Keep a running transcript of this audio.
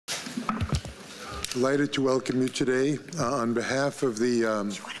Delighted to welcome you today on behalf of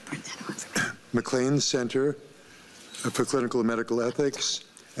the MacLean Center for Clinical and Medical Ethics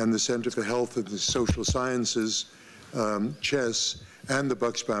and the Center for Health and the Social Sciences, CHESS, and the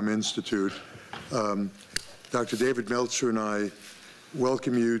Bucksbaum Institute. Dr. David Meltzer and I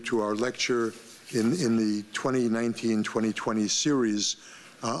welcome you to our lecture in the 2019-2020 series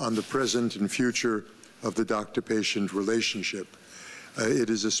on the present and future of the doctor-patient relationship. It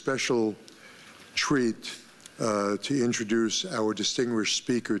is a special treat to introduce our distinguished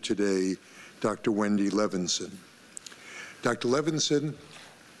speaker today, Dr. Wendy Levinson. Dr. Levinson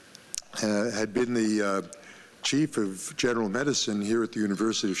had been the chief of general medicine here at the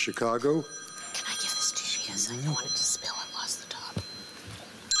University of Chicago. Can I give this to you? Yes, I don't want it to spill. I lost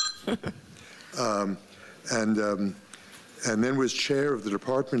the top. And then was chair of the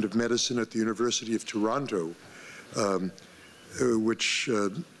Department of Medicine at the University of Toronto, which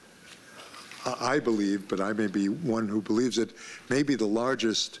I believe, but I may be one who believes it, may be the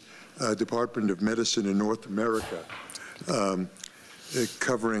largest Department of Medicine in North America,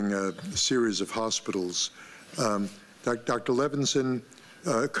 covering a series of hospitals. Dr. Levinson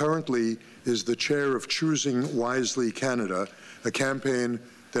currently is the chair of Choosing Wisely Canada, a campaign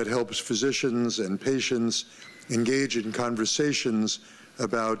that helps physicians and patients engage in conversations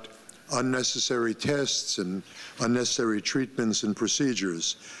about unnecessary tests and unnecessary treatments and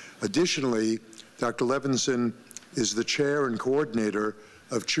procedures. Additionally, Dr. Levinson is the chair and coordinator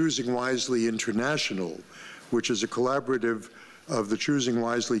of Choosing Wisely International, which is a collaborative of the Choosing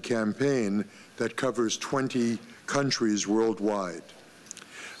Wisely campaign that covers 20 countries worldwide.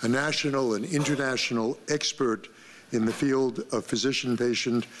 A national and international expert in the field of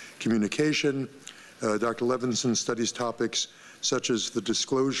physician-patient communication, Dr. Levinson studies topics such as the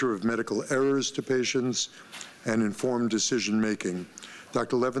disclosure of medical errors to patients and informed decision-making.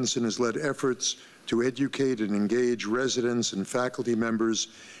 Dr. Levinson has led efforts to educate and engage residents and faculty members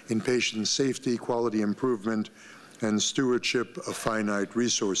in patient safety, quality improvement, and stewardship of finite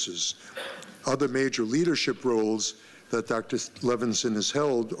resources. Other major leadership roles that Dr. Levinson has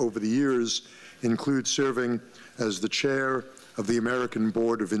held over the years include serving as the chair of the American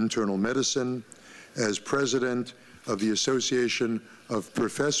Board of Internal Medicine, as president of the Association of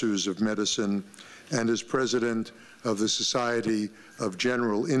Professors of Medicine, and as president of the Society of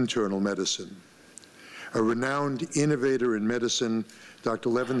General Internal Medicine. A renowned innovator in medicine, Dr.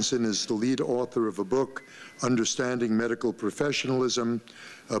 Levinson is the lead author of a book, Understanding Medical Professionalism,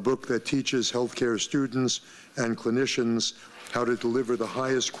 a book that teaches healthcare students and clinicians how to deliver the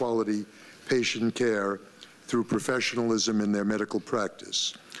highest quality patient care through professionalism in their medical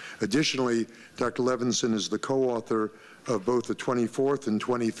practice. Additionally, Dr. Levinson is the co-author of both the 24th and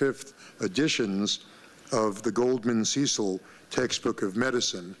 25th editions of the Goldman Cecil Textbook of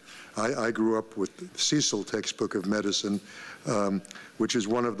Medicine. I grew up with the Cecil Textbook of Medicine, which is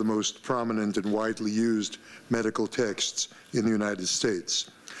one of the most prominent and widely used medical texts in the United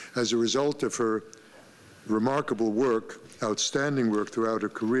States. As a result of her remarkable work, outstanding work throughout her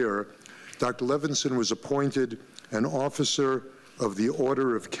career, Dr. Levinson was appointed an officer of the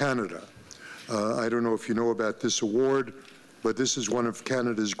Order of Canada. I don't know if you know about this award, but this is one of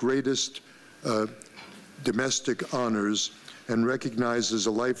Canada's greatest domestic honors and recognizes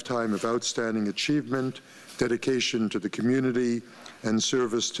a lifetime of outstanding achievement, dedication to the community, and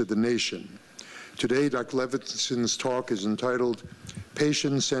service to the nation. Today, Dr. Levinson's talk is entitled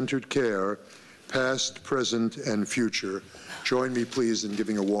Patient-Centered Care, Past, Present, and Future. Join me, please, in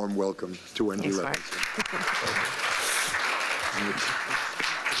giving a warm welcome to Wendy Levinson.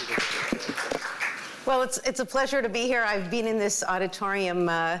 Well, it's a pleasure to be here. I've been in this auditorium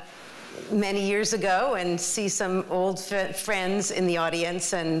many years ago and see some old friends in the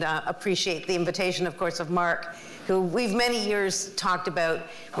audience, and appreciate the invitation, of course, of Mark, who we've many years talked about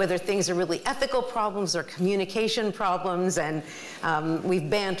whether things are really ethical problems or communication problems, and we've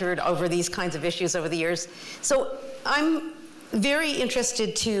bantered over these kinds of issues over the years. So I'm very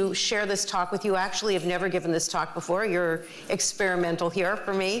interested to share this talk with you. Actually, I've never given this talk before. You're experimental here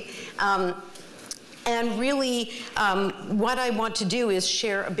for me. And really, what I want to do is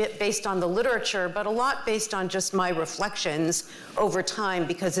share a bit based on the literature, but a lot based on just my reflections over time,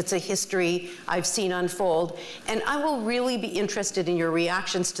 because it's a history I've seen unfold. And I will really be interested in your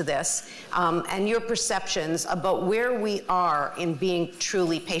reactions to this and your perceptions about where we are in being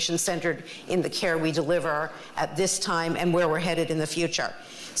truly patient-centered in the care we deliver at this time and where we're headed in the future.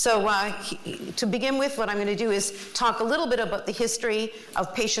 So to begin with, what I'm going to do is talk a little bit about the history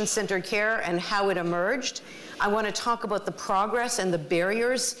of patient-centered care and how it emerged. I want to talk about the progress and the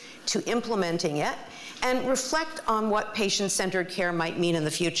barriers to implementing it, and reflect on what patient-centered care might mean in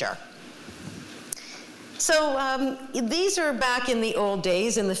the future. So these are back in the old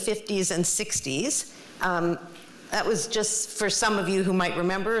days, in the 50s and 60s. That was just, for some of you who might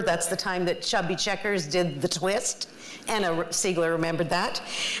remember, that's the time that Chubby Checkers did the twist. Anna Siegler remembered that.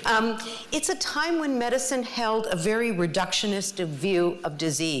 It's a time when medicine held a very reductionist view of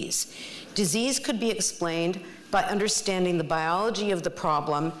disease. Disease could be explained by understanding the biology of the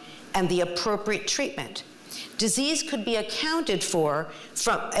problem and the appropriate treatment. Disease could be accounted for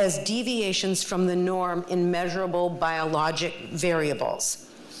as deviations from the norm in measurable biologic variables.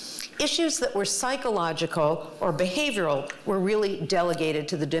 Issues that were psychological or behavioral were really delegated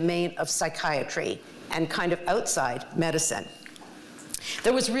to the domain of psychiatry and kind of outside medicine.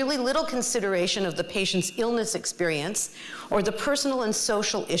 There was really little consideration of the patient's illness experience or the personal and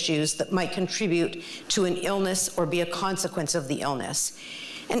social issues that might contribute to an illness or be a consequence of the illness.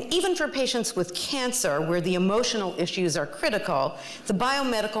 And even for patients with cancer, where the emotional issues are critical, the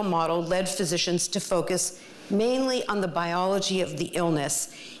biomedical model led physicians to focus mainly on the biology of the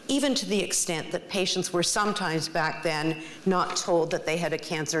illness, even to the extent that patients were sometimes back then not told that they had a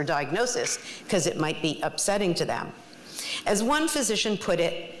cancer diagnosis, because it might be upsetting to them. As one physician put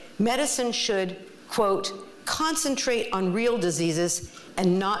it, medicine should, quote, concentrate on real diseases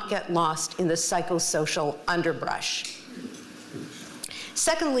and not get lost in the psychosocial underbrush.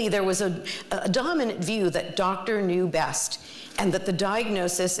 Secondly, there was a dominant view that doctor knew best, and that the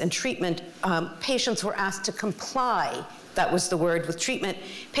diagnosis and treatment, patients were asked to comply, that was the word, with treatment.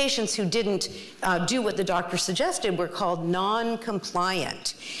 Patients who didn't do what the doctor suggested were called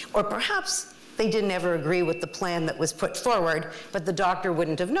non-compliant, or perhaps they didn't ever agree with the plan that was put forward, but the doctor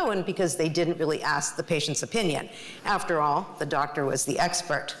wouldn't have known because they didn't really ask the patient's opinion. After all, the doctor was the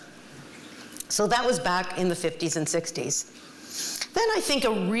expert. So that was back in the 50s and 60s. Then I think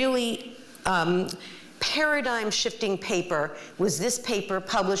a really paradigm-shifting paper was this paper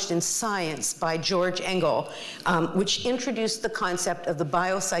published in Science by George Engel, which introduced the concept of the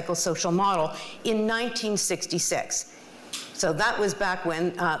biopsychosocial model in 1966. So that was back when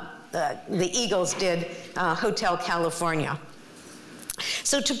the Eagles did Hotel California.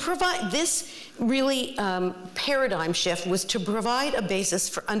 So to provide this really paradigm shift was to provide a basis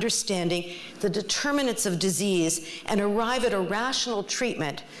for understanding the determinants of disease and arrive at a rational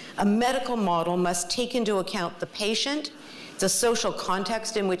treatment. A medical model must take into account the patient, the social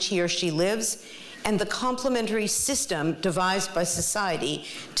context in which he or she lives, and the complementary system devised by society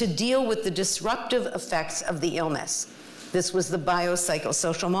to deal with the disruptive effects of the illness. This was the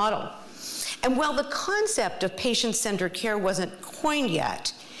biopsychosocial model. And while the concept of patient-centered care wasn't coined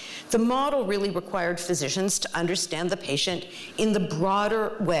yet, the model really required physicians to understand the patient in the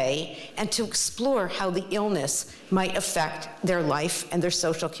broader way and to explore how the illness might affect their life and their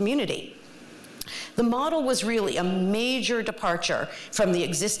social community. The model was really a major departure from the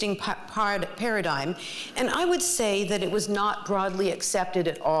existing paradigm, and I would say that it was not broadly accepted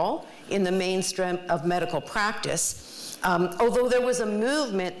at all in the mainstream of medical practice. Although there was a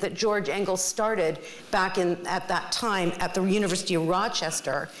movement that George Engel started back at that time at the University of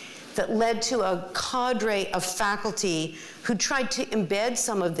Rochester that led to a cadre of faculty who tried to embed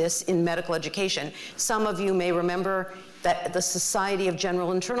some of this in medical education. Some of you may remember that the Society of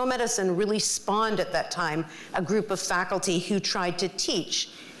General Internal Medicine really spawned at that time a group of faculty who tried to teach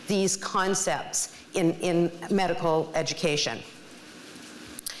these concepts in medical education.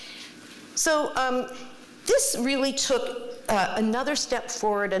 So this really took another step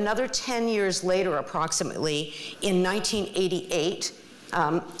forward, another 10 years later approximately, in 1988.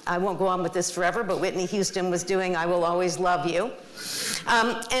 I won't go on with this forever, but Whitney Houston was doing I Will Always Love You.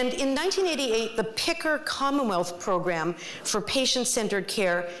 And in 1988, the Picker Commonwealth Program for Patient-Centered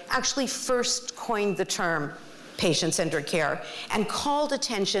Care actually first coined the term patient-centered care and called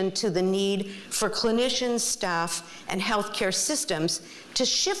attention to the need for clinicians, staff, and healthcare systems to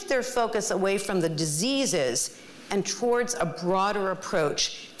shift their focus away from the diseases and towards a broader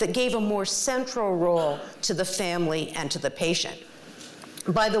approach that gave a more central role to the family and to the patient.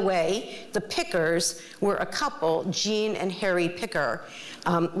 By the way, the Pickers were a couple, Jean and Harry Picker.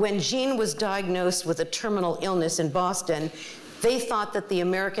 When Jean was diagnosed with a terminal illness in Boston, they thought that the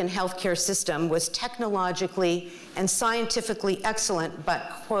American healthcare system was technologically and scientifically excellent,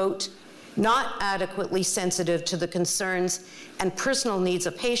 but, quote, not adequately sensitive to the concerns and personal needs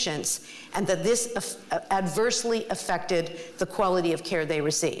of patients, and that this adversely affected the quality of care they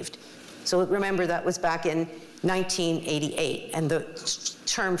received. So remember, that was back in 1988, and the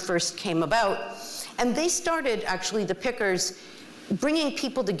term first came about. And they started, actually, the Pickers, bringing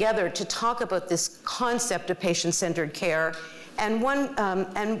people together to talk about this concept of patient-centered care. And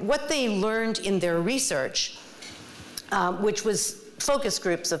what they learned in their research, which was focus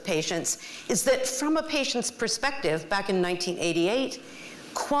groups of patients is that from a patient's perspective, back in 1988,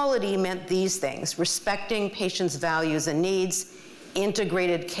 quality meant these things: respecting patients' values and needs,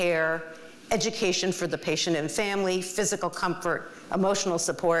 integrated care, education for the patient and family, physical comfort, emotional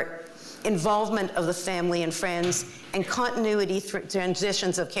support, involvement of the family and friends, and continuity through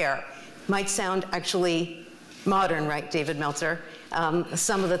transitions of care. Might sound actually modern, right, David Meltzer?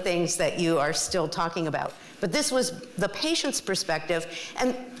 Some of the things that you are still talking about. But this was the patient's perspective,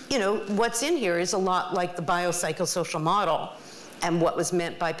 and what's in here is a lot like the biopsychosocial model and what was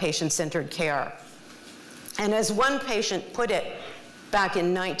meant by patient-centered care. And as one patient put it back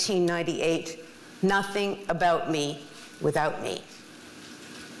in 1998, nothing about me without me.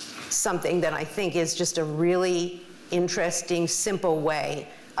 Something that I think is just a really interesting, simple way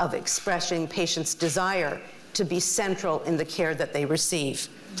of expressing patients' desire to be central in the care that they receive.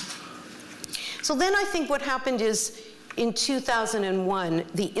 So then I think what happened is, in 2001,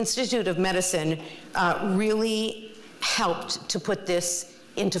 the Institute of Medicine really helped to put this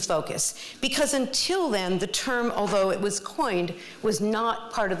into focus. Because until then, the term, although it was coined, was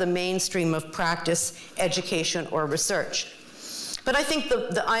not part of the mainstream of practice, education, or research. But I think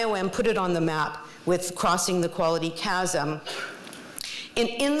the IOM put it on the map with Crossing the Quality Chasm.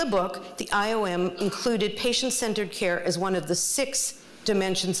 In the book, the IOM included patient-centered care as one of the 6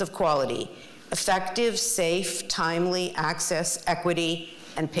 dimensions of quality: effective, safe, timely, access, equity,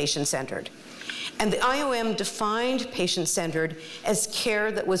 and patient-centered. And the IOM defined patient-centered as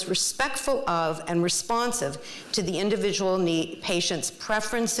care that was respectful of and responsive to the individual patient's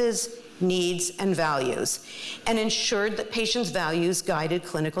preferences, needs, and values, and ensured that patients' values guided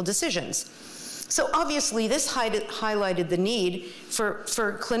clinical decisions. So obviously, this highlighted the need for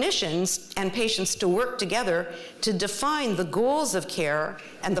clinicians and patients to work together to define the goals of care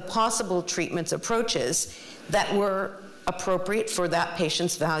and the possible treatment approaches that were appropriate for that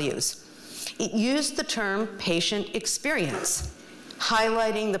patient's values. It used the term patient experience,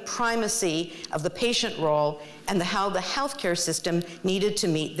 highlighting the primacy of the patient role and how the healthcare system needed to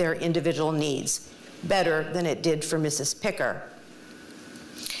meet their individual needs better than it did for Mrs. Picker.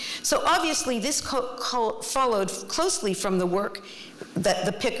 So obviously, this followed closely from the work that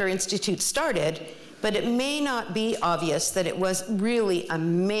the Picker Institute started, but it may not be obvious that it was really a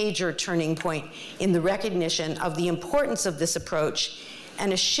major turning point in the recognition of the importance of this approach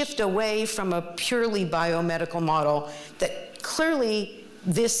and a shift away from a purely biomedical model that clearly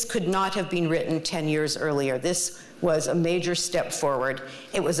this could not have been written 10 years earlier. This was a major step forward.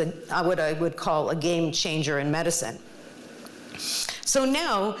 It was what I would call a game changer in medicine. So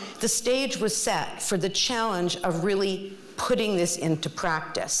now the stage was set for the challenge of really putting this into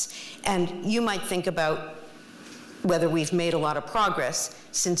practice. And you might think about whether we've made a lot of progress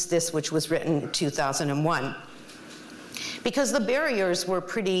since this, which was written in 2001. Because the barriers were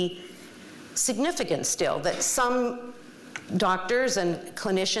pretty significant still, that some doctors and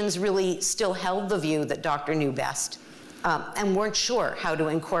clinicians really still held the view that doctor knew best and weren't sure how to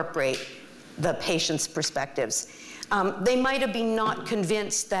incorporate the patient's perspectives. They might have been not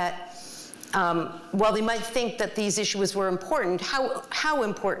convinced that, while they might think that these issues were important, how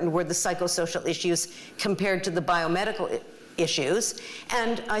important were the psychosocial issues compared to the biomedical issues?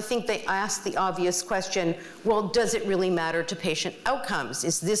 And I think they asked the obvious question, well, does it really matter to patient outcomes?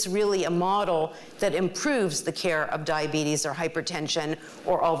 Is this really a model that improves the care of diabetes or hypertension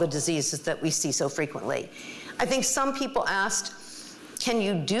or all the diseases that we see so frequently? I think some people asked, can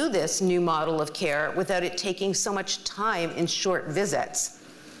you do this new model of care without it taking so much time in short visits?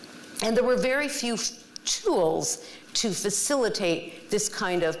 And there were very few tools to facilitate this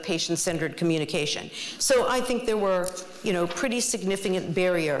kind of patient-centered communication. So I think there were, pretty significant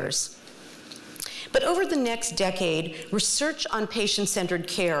barriers. But over the next decade, research on patient-centered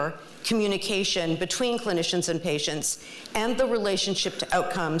care, communication between clinicians and patients, and the relationship to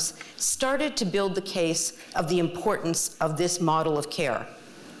outcomes started to build the case of the importance of this model of care.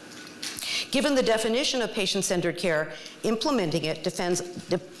 Given the definition of patient-centered care, implementing it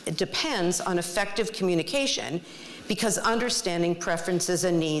depends on effective communication, because understanding preferences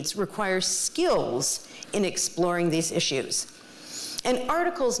and needs requires skills in exploring these issues. And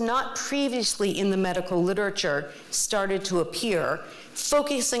articles not previously in the medical literature started to appear,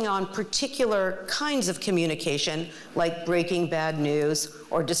 focusing on particular kinds of communication, like breaking bad news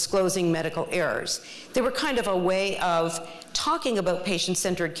or disclosing medical errors. They were kind of a way of talking about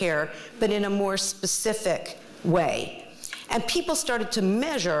patient-centered care, but in a more specific way. And people started to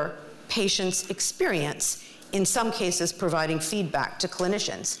measure patients' experience, in some cases providing feedback to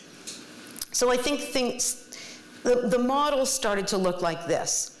clinicians. So I think the model started to look like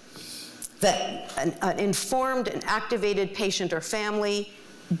this. that an informed and activated patient or family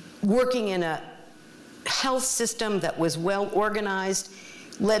working in a health system that was well organized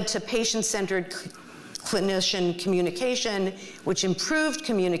led to patient-centered clinician communication, which improved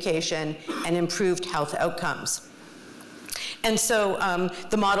communication and improved health outcomes. And so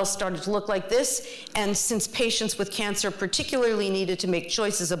the model started to look like this, and since patients with cancer particularly needed to make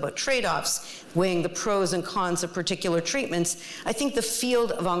choices about trade-offs, weighing the pros and cons of particular treatments, I think the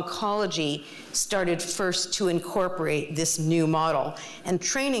field of oncology started first to incorporate this new model. And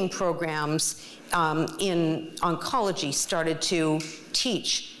training programs in oncology started to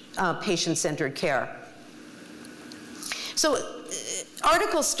teach patient-centered care. So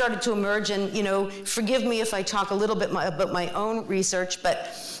articles started to emerge, and forgive me if I talk a little bit about my own research,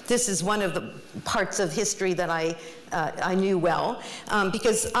 but this is one of the parts of history that I knew well,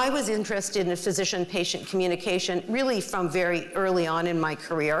 because I was interested in physician-patient communication really from very early on in my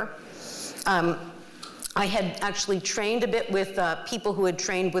career. I had actually trained a bit with people who had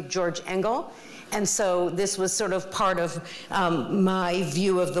trained with George Engel, and so this was sort of part of my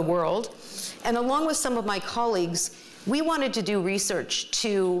view of the world. And along with some of my colleagues, we wanted to do research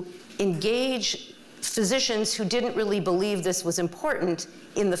to engage physicians who didn't really believe this was important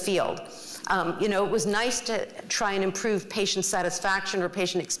in the field. It was nice to try and improve patient satisfaction or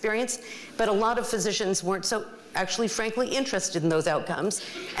patient experience, but a lot of physicians weren't so actually, frankly, interested in those outcomes.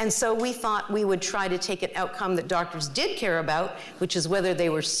 And so we thought we would try to take an outcome that doctors did care about, which is whether they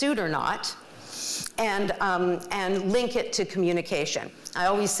were sued or not, and link it to communication. I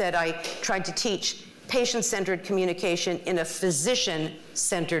always said I tried to teach patient-centered communication in a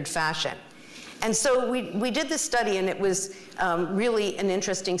physician-centered fashion. And so we did this study, and it was really an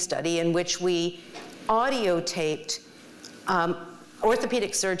interesting study in which we audio taped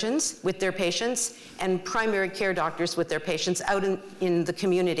orthopedic surgeons with their patients and primary care doctors with their patients out in the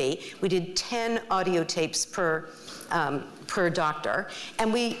community. We did 10 audio tapes per doctor,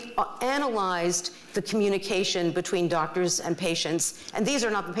 and we analyzed the communication between doctors and patients, and these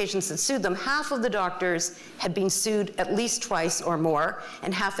are not the patients that sued them. Half of the doctors had been sued at least twice or more,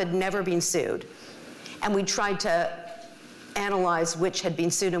 and half had never been sued. And we tried to analyze which had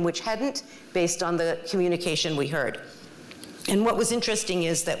been sued and which hadn't based on the communication we heard. And what was interesting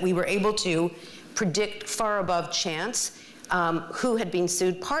is that we were able to predict far above chance who had been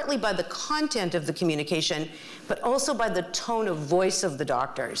sued, partly by the content of the communication, but also by the tone of voice of the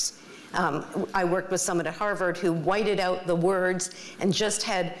doctors. I worked with someone at Harvard who whited out the words and just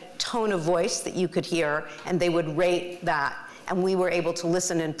had tone of voice that you could hear, and they would rate that. And we were able to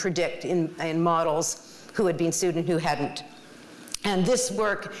listen and predict in models who had been sued and who hadn't. And this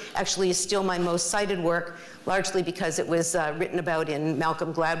work actually is still my most cited work, largely because it was written about in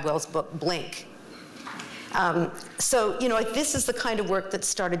Malcolm Gladwell's book, Blink. So, this is the kind of work that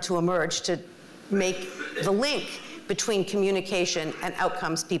started to emerge to make the link between communication and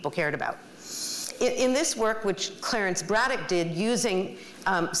outcomes people cared about. In this work, which Clarence Braddock did using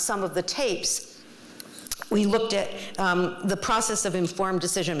some of the tapes, we looked at the process of informed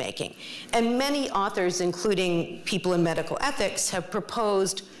decision-making. And many authors, including people in medical ethics, have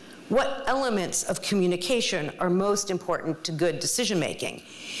proposed what elements of communication are most important to good decision-making.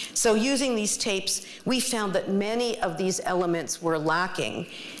 So using these tapes, we found that many of these elements were lacking,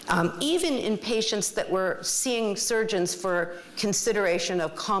 even in patients that were seeing surgeons for consideration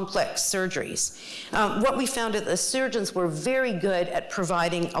of complex surgeries. What we found is the surgeons were very good at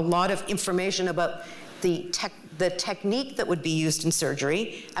providing a lot of information about the technique that would be used in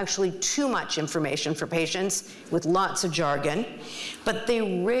surgery, actually too much information for patients with lots of jargon, but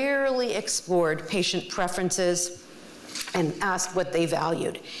they rarely explored patient preferences and asked what they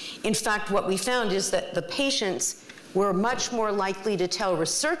valued. In fact, what we found is that the patients were much more likely to tell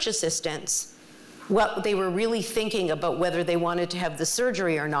research assistants what they were really thinking about whether they wanted to have the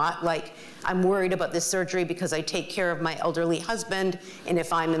surgery or not, like, I'm worried about this surgery because I take care of my elderly husband, and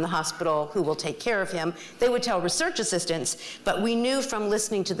if I'm in the hospital, who will take care of him? They would tell research assistants, but we knew from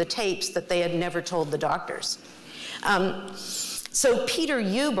listening to the tapes that they had never told the doctors. So Peter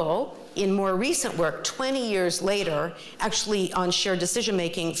Ubel, in more recent work, 20 years later, actually on shared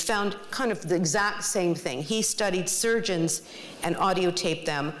decision-making, found kind of the exact same thing. He studied surgeons and audio taped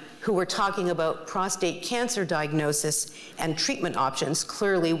them who were talking about prostate cancer diagnosis and treatment options,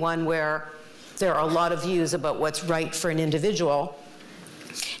 clearly one where there are a lot of views about what's right for an individual.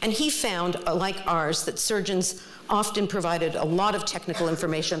 And he found, like ours, that surgeons often provided a lot of technical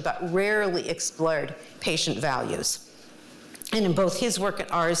information but rarely explored patient values. And in both his work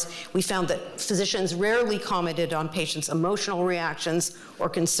and ours, we found that physicians rarely commented on patients' emotional reactions or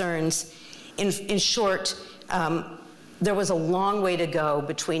concerns. In short, there was a long way to go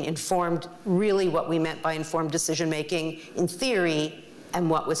between really what we meant by informed decision-making in theory and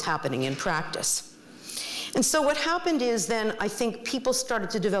what was happening in practice. And so what happened is then, I think people started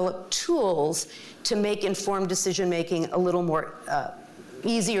to develop tools to make informed decision-making a little more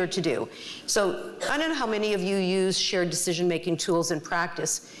easier to do. So I don't know how many of you use shared decision-making tools in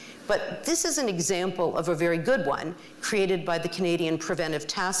practice, but this is an example of a very good one created by the Canadian Preventive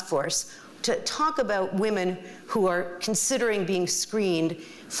Task Force to talk about women who are considering being screened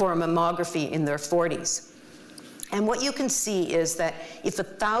for a mammography in their 40s. And what you can see is that if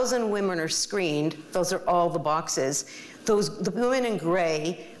 1,000 women are screened, those are all the boxes, the women in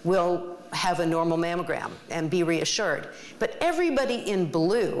gray will have a normal mammogram and be reassured. But everybody in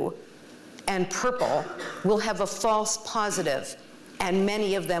blue and purple will have a false positive, and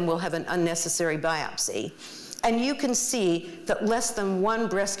many of them will have an unnecessary biopsy. And you can see that less than 1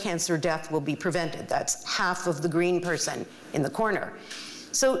 breast cancer death will be prevented. That's half of the green person in the corner.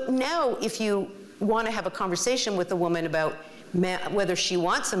 So now if you want to have a conversation with a woman about whether she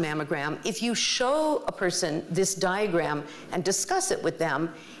wants a mammogram, if you show a person this diagram and discuss it with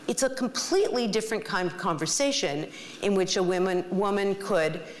them, it's a completely different kind of conversation in which a woman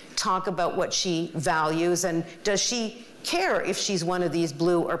could talk about what she values and does she care if she's one of these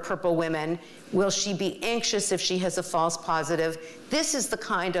blue or purple women? Will she be anxious if she has a false positive? This is the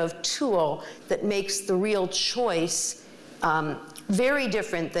kind of tool that makes the real choice very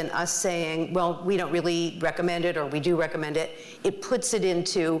different than us saying, well, we don't really recommend it or we do recommend it. It puts it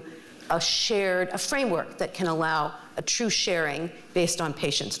into a framework that can allow a true sharing based on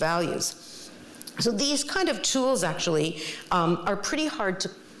patients' values. So these kind of tools actually are pretty hard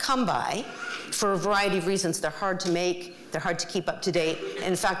to come by for a variety of reasons. They're hard to make, they're hard to keep up to date. And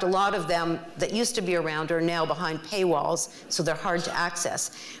in fact, a lot of them that used to be around are now behind paywalls, so they're hard to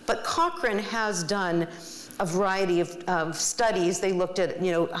access. But Cochrane has done a variety of studies. They looked at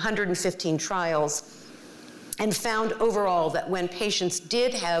 115 trials and found overall that when patients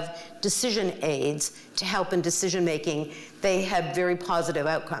did have decision aids to help in decision making, they had very positive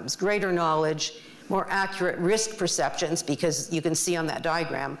outcomes, greater knowledge, more accurate risk perceptions, because you can see on that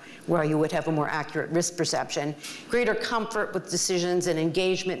diagram where you would have a more accurate risk perception, greater comfort with decisions and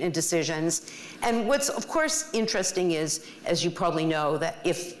engagement in decisions. And what's of course interesting is, as you probably know, that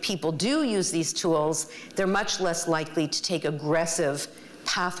if people do use these tools, they're much less likely to take aggressive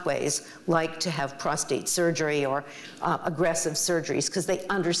pathways like to have prostate surgery or aggressive surgeries, because they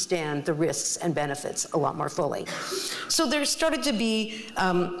understand the risks and benefits a lot more fully. So there started to be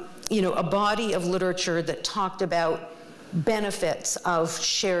a body of literature that talked about benefits of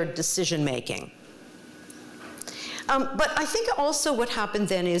shared decision making. But I think also what happened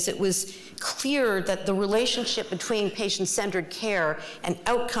then is it was clear that the relationship between patient-centered care and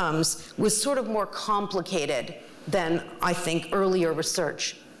outcomes was sort of more complicated than I think earlier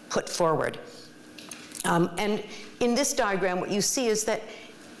research put forward. And in this diagram, what you see is that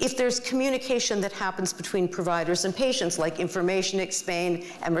if there's communication that happens between providers and patients, like information exchange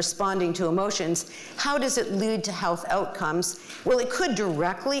and responding to emotions, how does it lead to health outcomes? Well, it could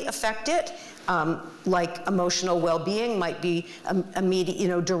directly affect it, like emotional well-being might be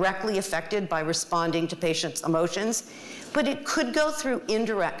directly affected by responding to patients' emotions, but it could go through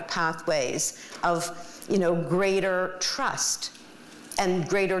indirect pathways of greater trust, and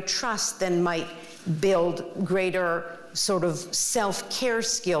greater trust then might build greater sort of self-care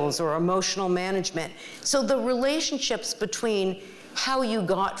skills or emotional management. So the relationships between how you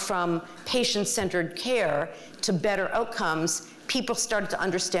got from patient-centered care to better outcomes, people started to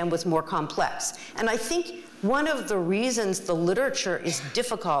understand was more complex. And I think one of the reasons the literature is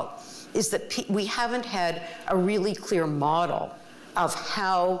difficult is that we haven't had a really clear model of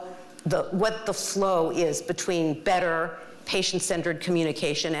how what the flow is between better patient-centered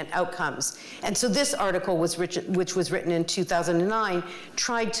communication and outcomes. And so this article, which was written in 2009,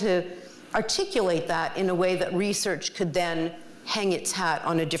 tried to articulate that in a way that research could then hang its hat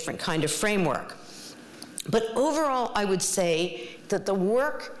on a different kind of framework. But overall, I would say that the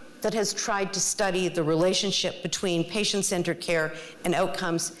work that has tried to study the relationship between patient-centered care and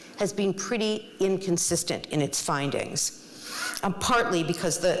outcomes has been pretty inconsistent in its findings. Partly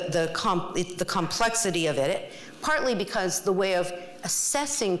because the complexity of it, partly because the way of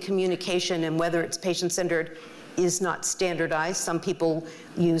assessing communication and whether it's patient-centered is not standardized. Some people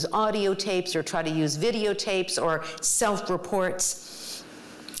use audio tapes or try to use videotapes or self-reports.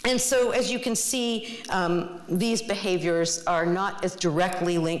 And so, as you can see, these behaviors are not as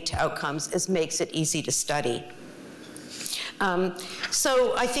directly linked to outcomes as makes it easy to study.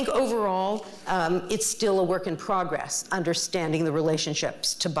 So I think overall, it's still a work in progress, understanding the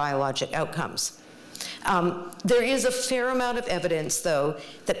relationships to biologic outcomes. There is a fair amount of evidence, though,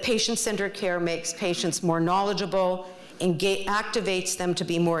 that patient-centered care makes patients more knowledgeable, activates them to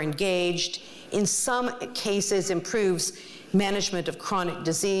be more engaged, in some cases improves management of chronic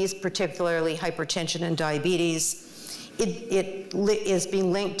disease, particularly hypertension and diabetes. It is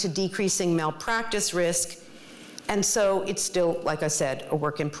being linked to decreasing malpractice risk, and so it's still, like I said, a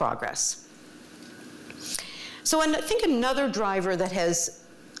work in progress. So I think another driver that has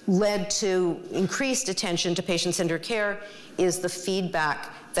led to increased attention to patient-centered care is the feedback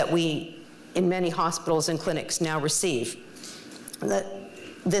that we, in many hospitals and clinics, now receive.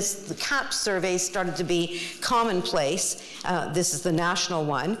 The CAP survey started to be commonplace. This is the national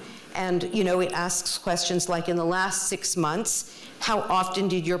one. And it asks questions like, in the last 6 months, how often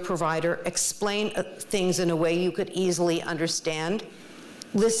did your provider explain things in a way you could easily understand,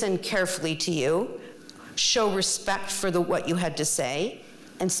 listen carefully to you, show respect for what you had to say,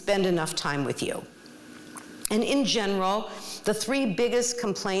 and spend enough time with you? And in general, the 3 biggest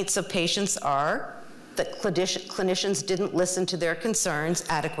complaints of patients are that clinicians didn't listen to their concerns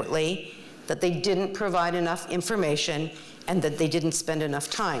adequately, that they didn't provide enough information, and that they didn't spend enough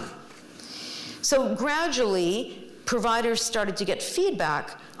time. So gradually, providers started to get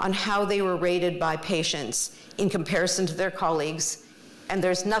feedback on how they were rated by patients in comparison to their colleagues, and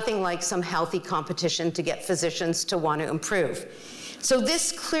there's nothing like some healthy competition to get physicians to want to improve. So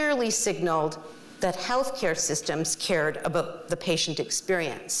this clearly signaled that healthcare systems cared about the patient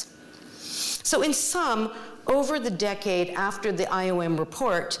experience. So in sum, over the decade after the IOM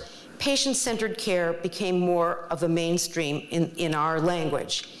report, patient-centered care became more of a mainstream in our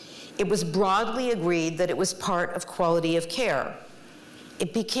language. It was broadly agreed that it was part of quality of care.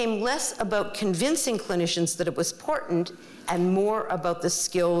 It became less about convincing clinicians that it was important and more about the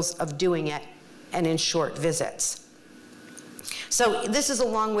skills of doing it and in short visits. So this is a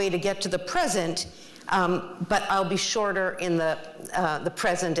long way to get to the present, but I'll be shorter in the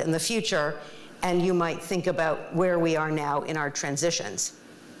present and the future, and you might think about where we are now in our transitions.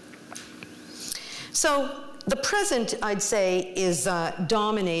 So the present, I'd say, is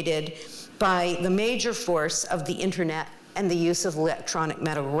dominated by the major force of the internet and the use of electronic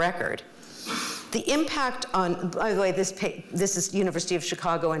medical record. The impact on, by the way, this is University of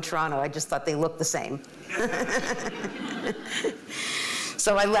Chicago and Toronto. I just thought they looked the same.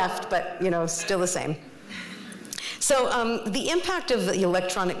 So I left, but still the same. So the impact of the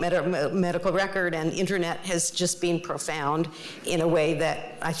electronic medical record and internet has just been profound in a way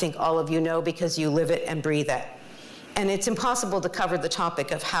that I think all of you know because you live it and breathe it. And it's impossible to cover the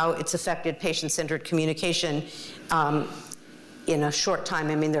topic of how it's affected patient-centered communication in a short time.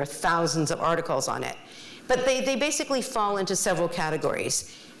 I mean, there are thousands of articles on it. But they basically fall into several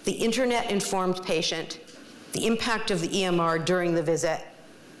categories. The internet-informed patient, the impact of the EMR during the visit,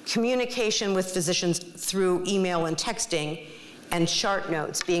 communication with physicians through email and texting, and chart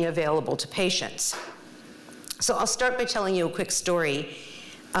notes being available to patients. So I'll start by telling you a quick story.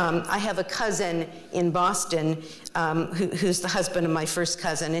 I have a cousin in Boston who's the husband of my first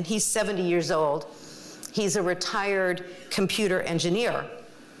cousin, and he's 70 years old. He's a retired computer engineer,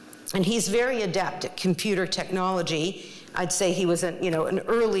 and he's very adept at computer technology. I'd say he was an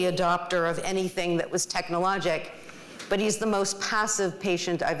early adopter of anything that was technologic, but he's the most passive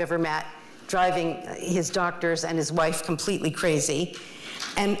patient I've ever met, driving his doctors and his wife completely crazy.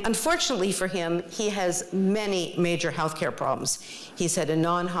 And unfortunately for him, he has many major healthcare problems. He's had a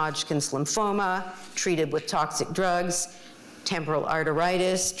non-Hodgkin's lymphoma, treated with toxic drugs, temporal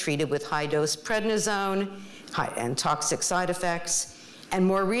arteritis, treated with high-dose prednisone, and toxic side effects, and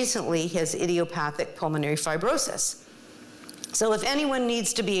more recently, he has idiopathic pulmonary fibrosis. So if anyone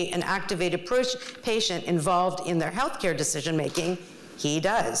needs to be an activated patient involved in their healthcare decision-making, he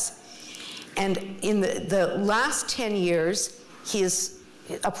does. And in the last 10 years, his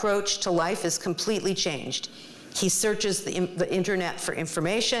approach to life is completely changed. He searches the internet for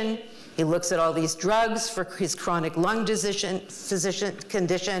information. He looks at all these drugs for his chronic lung condition.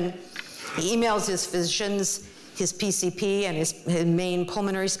 He emails his physicians, his PCP, and his main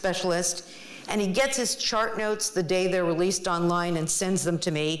pulmonary specialist. And he gets his chart notes the day they're released online and sends them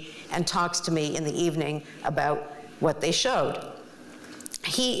to me and talks to me in the evening about what they showed.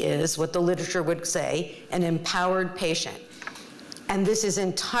 He is, what the literature would say, an empowered patient. And this is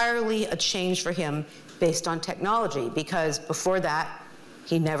entirely a change for him based on technology, because before that,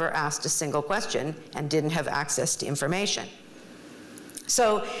 he never asked a single question and didn't have access to information.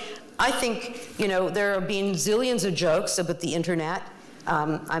 So I think, there have been zillions of jokes about the internet.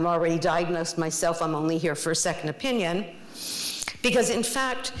 I'm already diagnosed myself. I'm only here for a second opinion. Because in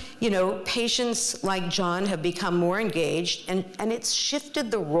fact, patients like John have become more engaged, and it's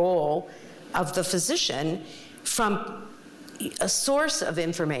shifted the role of the physician from a source of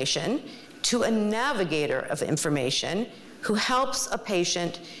information to a navigator of information who helps a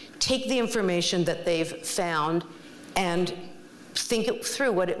patient take the information that they've found and think it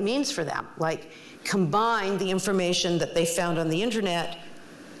through what it means for them. Like combine the information that they found on the internet,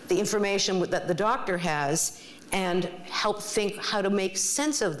 the information that the doctor has, and help think how to make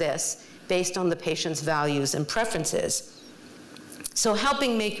sense of this based on the patient's values and preferences. So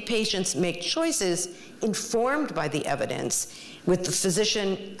helping patients make choices informed by the evidence, with the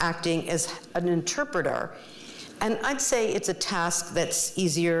physician acting as an interpreter. And I'd say it's a task that's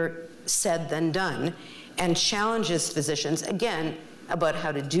easier said than done and challenges physicians, again, about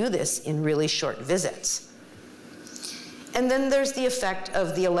how to do this in really short visits. And then there's the effect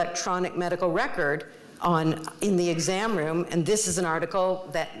of the electronic medical record in the exam room, and this is an article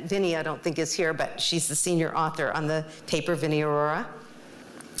that Vinnie, I don't think is here, but she's the senior author on the paper, Vinnie Aurora.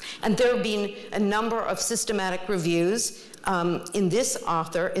 And there have been a number of systematic reviews. In this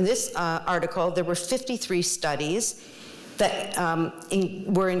article, there were 53 studies that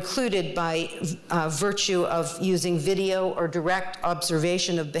were included by virtue of using video or direct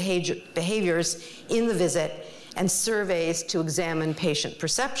observation of behaviors in the visit and surveys to examine patient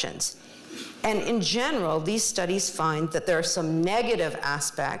perceptions. And in general, these studies find that there are some negative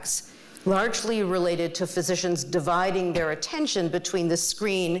aspects, largely related to physicians dividing their attention between the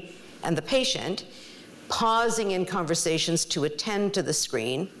screen and the patient, pausing in conversations to attend to the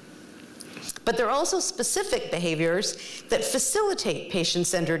screen. But there are also specific behaviors that facilitate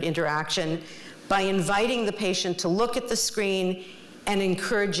patient-centered interaction by inviting the patient to look at the screen and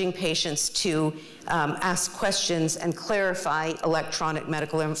encouraging patients to ask questions and clarify electronic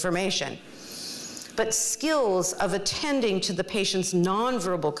medical information. But skills of attending to the patient's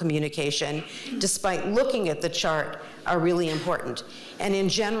nonverbal communication, despite looking at the chart, are really important. And in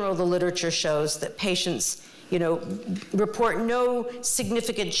general, the literature shows that patients, report no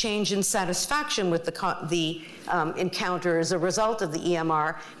significant change in satisfaction with the encounter as a result of the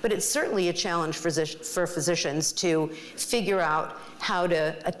EMR, but it's certainly a challenge for physicians to figure out how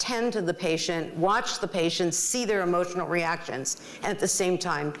to attend to the patient, watch the patient, see their emotional reactions, and at the same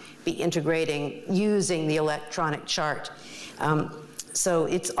time be integrating using the electronic chart. So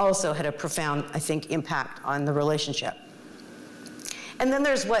it's also had a profound, I think, impact on the relationship. And then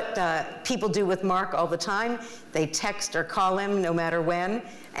there's what people do with Mark all the time. They text or call him no matter when.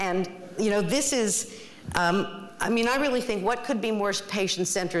 And this is, I really think what could be more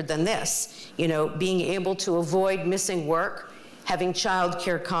patient-centered than this? Being able to avoid missing work, having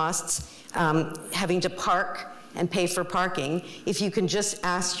childcare costs, having to park and pay for parking, if you can just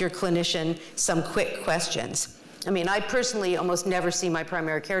ask your clinician some quick questions. I personally almost never see my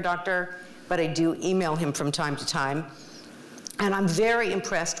primary care doctor, but I do email him from time to time. And I'm very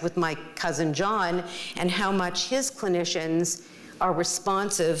impressed with my cousin John and how much his clinicians are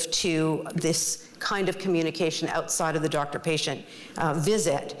responsive to this kind of communication outside of the doctor-patient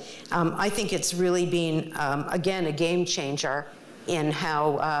visit. I think it's really been, again, a game changer in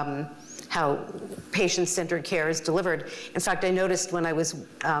how patient-centered care is delivered. In fact, I noticed when I was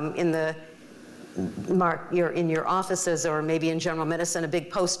Mark, you're in your offices or maybe in general medicine, a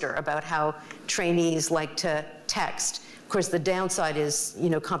big poster about how trainees like to text. Of course, the downside is,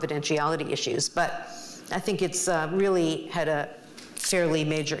 confidentiality issues, but I think it's really had a fairly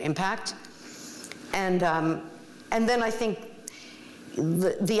major impact. And then I think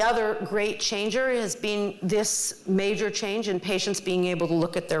the other great changer has been this major change in patients being able to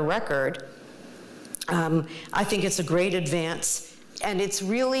look at their record. I think it's a great advance, and it's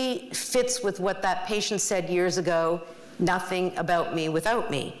really fits with what that patient said years ago, nothing about me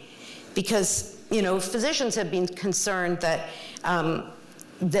without me. Because, physicians have been concerned that,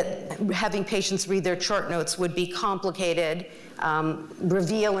 that having patients read their chart notes would be complicated,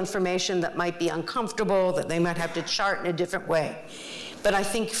 reveal information that might be uncomfortable, that they might have to chart in a different way. But I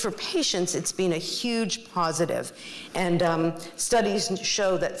think for patients, it's been a huge positive. And studies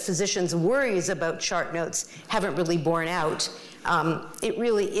show that physicians' worries about chart notes haven't really borne out. It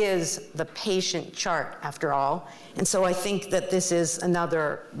really is the patient chart, after all. And so I think that this is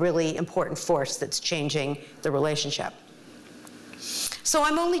another really important force that's changing the relationship. So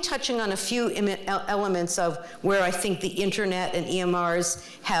I'm only touching on a few elements of where I think the internet and EMRs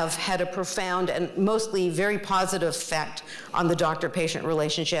have had a profound and mostly very positive effect on the doctor-patient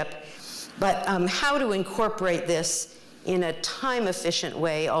relationship. But how to incorporate this in a time-efficient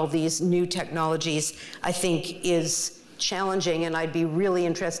way, all these new technologies, I think is challenging, and I'd be really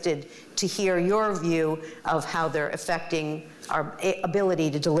interested to hear your view of how they're affecting our ability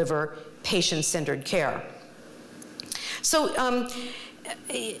to deliver patient-centered care. So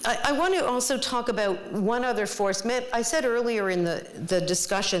I want to also talk about one other force. I said earlier in the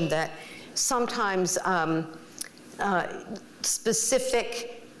discussion that sometimes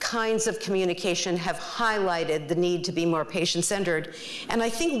specific kinds of communication have highlighted the need to be more patient-centered. And I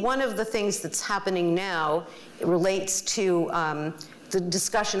think one of the things that's happening now relates to the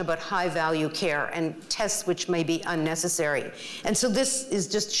discussion about high-value care and tests which may be unnecessary. And so this is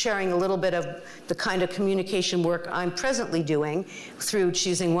just sharing a little bit of the kind of communication work I'm presently doing through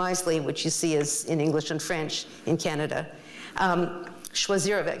Choosing Wisely, which you see is in English and French in Canada.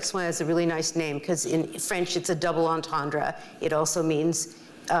 Choisir avec soin is a really nice name because in French it's a double entendre. It also means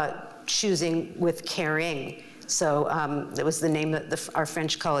choosing with caring. So it was the name that our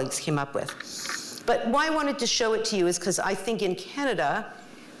French colleagues came up with. But why I wanted to show it to you is because I think in Canada,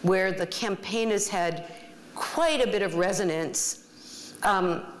 where the campaign has had quite a bit of resonance,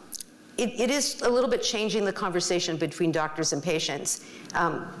 it is a little bit changing the conversation between doctors and patients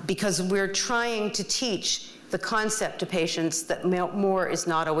because we're trying to teach the concept to patients that more is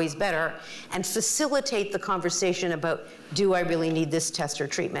not always better and facilitate the conversation about, do I really need this test or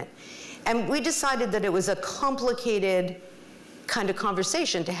treatment? And we decided that it was a complicated kind of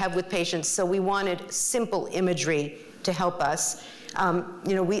conversation to have with patients, so we wanted simple imagery to help us.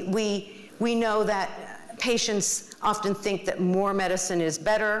 You know, we know that patients often think that more medicine is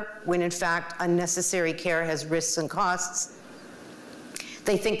better when in fact unnecessary care has risks and costs.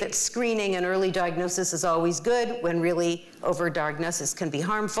 They think that screening and early diagnosis is always good when really overdiagnosis can be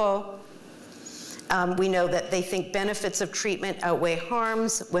harmful. We know that they think benefits of treatment outweigh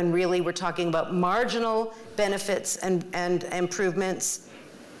harms when really we're talking about marginal benefits and improvements.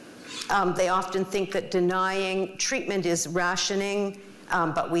 They often think that denying treatment is rationing,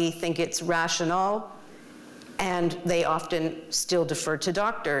 but we think it's rational. And they often still defer to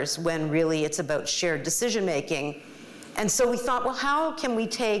doctors when really it's about shared decision-making. And so we thought, well, how can we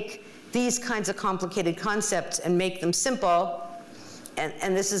take these kinds of complicated concepts and make them simple?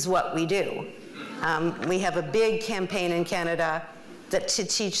 And this is what we do. We have a big campaign in Canada to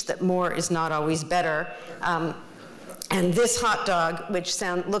teach that more is not always better. And this hot dog, which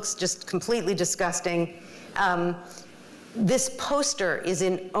looks just completely disgusting, this poster is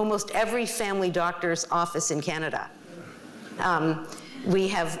in almost every family doctor's office in Canada.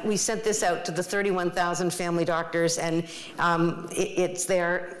 We sent this out to the 31,000 family doctors, and it's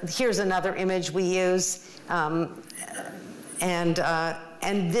there. Here's another image we use.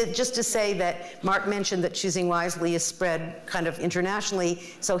 Just to say that Mark mentioned that Choosing Wisely is spread kind of internationally,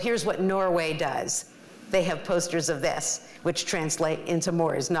 so here's what Norway does. They have posters of this, which translate into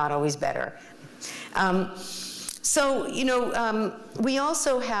more is not always better. So, you know, we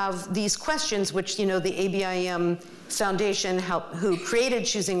also have these questions, which, you know, the ABIM Foundation who created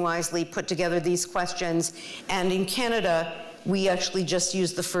Choosing Wisely put together these questions, and in Canada, we actually just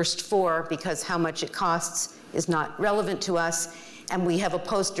use the first 4 because how much it costs is not relevant to us. And we have a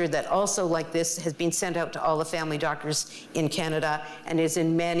poster that also, like this, has been sent out to all the family doctors in Canada and is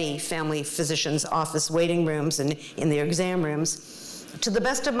in many family physicians' office waiting rooms and in their exam rooms. To the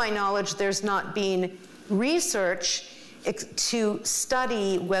best of my knowledge, there's not been research to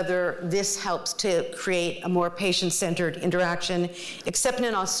study whether this helps to create a more patient-centered interaction, except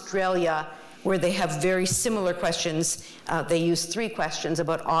in Australia, where they have very similar questions. They use 3 questions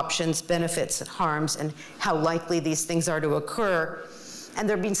about options, benefits, and harms, and how likely these things are to occur. And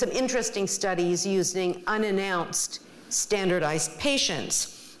there have been some interesting studies using unannounced standardized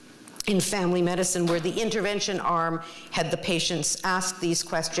patients in family medicine, where the intervention arm had the patients ask these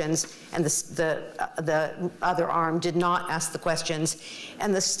questions, and the other arm did not ask the questions.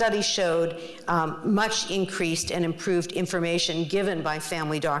 And the study showed much increased and improved information given by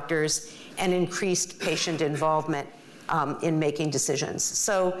family doctors and increased patient involvement in making decisions.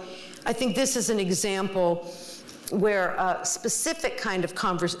 So I think this is an example where a specific kind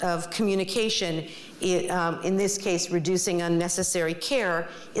of communication, in this case reducing unnecessary care,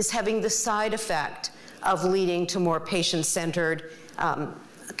 is having the side effect of leading to more patient-centered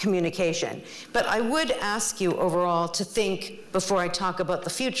communication. But I would ask you overall to think, before I talk about the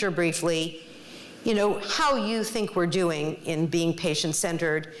future briefly, you know, how you think we're doing in being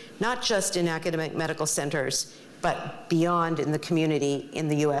patient-centered, not just in academic medical centers, but beyond in the community in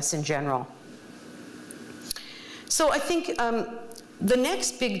the US in general. So I think the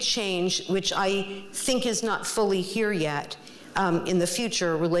next big change, which I think is not fully here yet in the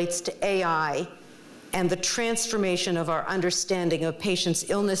future, relates to AI and the transformation of our understanding of patients'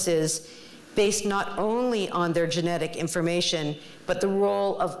 illnesses based not only on their genetic information, but the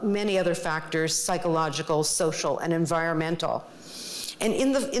role of many other factors, psychological, social, and environmental. And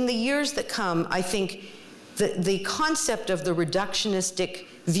in the years that come, I think the concept of the reductionistic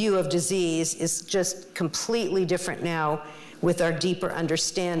view of disease is just completely different now with our deeper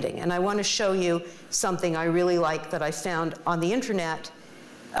understanding. And I want to show you something I really like that I found on the internet,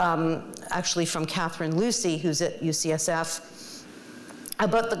 actually from Catherine Lucy, who's at UCSF,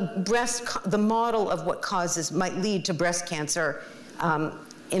 about the model of what might lead to breast cancer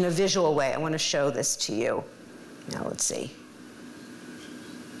in a visual way. I want to show this to you. Now let's see.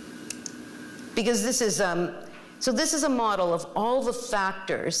 Because this is, so this is a model of all the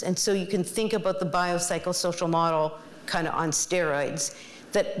factors, and so you can think about the biopsychosocial model kind of on steroids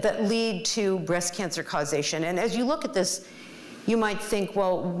that lead to breast cancer causation. And as you look at this, you might think,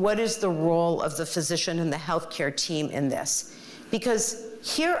 well, what is the role of the physician and the healthcare team in this? Because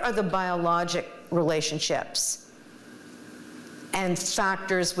here are the biologic relationships and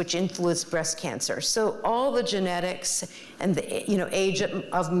factors which influence breast cancer. So all the genetics and the age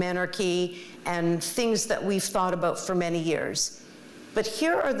of menarche and things that we've thought about for many years. But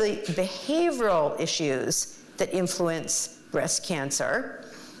here are the behavioral issues that influence breast cancer.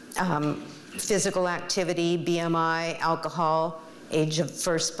 Physical activity, BMI, alcohol, age of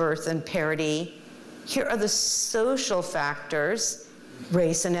first birth and parity. Here are the social factors,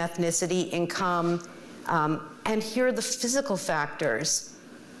 race and ethnicity, income, and here are the physical factors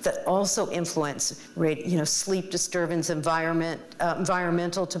that also influence, sleep disturbance,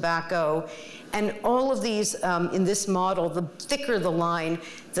 environmental, tobacco, and all of these in this model, the thicker the line,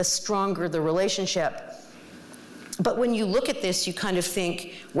 the stronger the relationship. But when you look at this, you kind of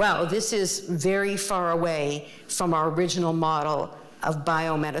think, wow, this is very far away from our original model of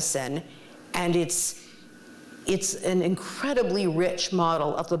biomedicine, and it's an incredibly rich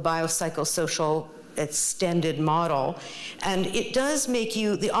model of the biopsychosocial extended model. And it does make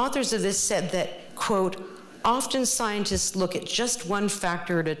you, the authors of this said that, quote, often scientists look at just one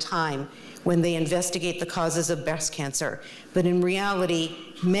factor at a time when they investigate the causes of breast cancer, but in reality,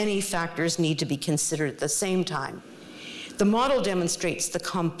 many factors need to be considered at the same time. The model demonstrates the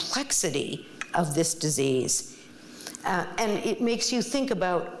complexity of this disease, and it makes you think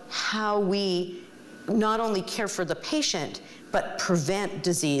about how we not only care for the patient, but prevent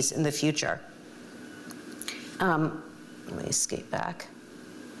disease in the future. Let me escape back.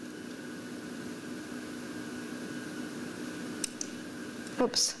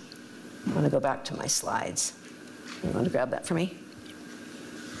 Oops. I want to go back to my slides. You want to grab that for me?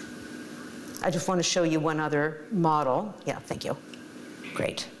 I just want to show you one other model. Yeah, thank you.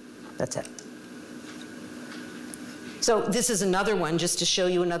 Great. That's it. So this is another one, just to show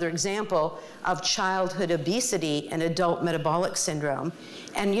you another example of childhood obesity and adult metabolic syndrome.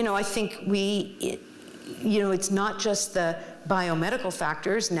 And I think it's not just the biomedical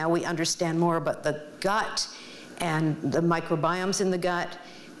factors. Now we understand more about the gut and the microbiomes in the gut.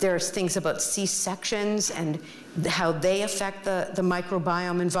 There's things about C-sections and how they affect the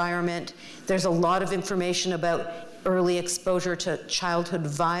microbiome environment. There's a lot of information about early exposure to childhood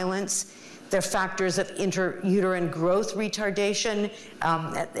violence. There are factors of intrauterine growth retardation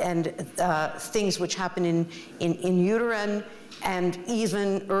and things which happen in uterine, and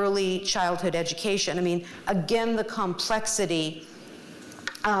even early childhood education. I mean, again, the complexity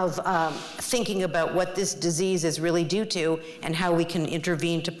of thinking about what this disease is really due to and how we can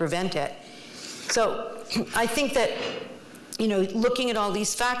intervene to prevent it. So I think that, looking at all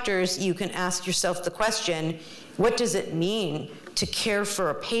these factors, you can ask yourself the question, what does it mean to care for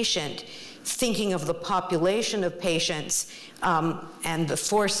a patient, thinking of the population of patients and the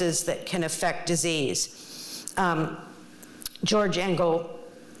forces that can affect disease? George Engel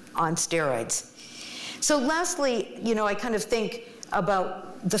on steroids. So lastly, I kind of think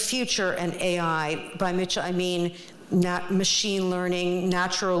about the future and AI, by which I mean machine learning,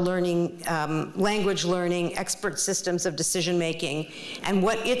 natural learning, language learning, expert systems of decision making, and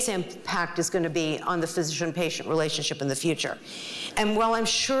what its impact is going to be on the physician-patient relationship in the future. And while I'm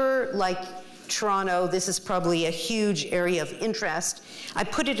sure, like Toronto, this is probably a huge area of interest, I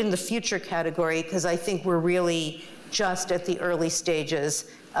put it in the future category because I think we're really just at the early stages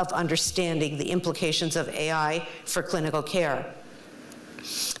of understanding the implications of AI for clinical care.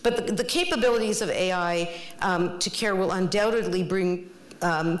 But the capabilities of AI to care will undoubtedly bring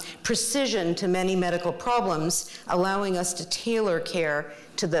precision to many medical problems, allowing us to tailor care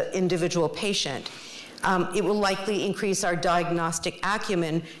to the individual patient. It will likely increase our diagnostic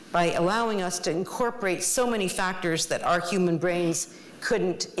acumen by allowing us to incorporate so many factors that our human brains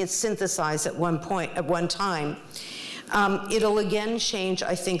couldn't synthesize at one time. It'll again change,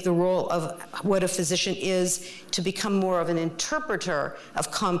 I think, the role of what a physician is to become more of an interpreter of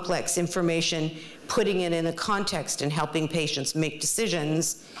complex information, putting it in a context and helping patients make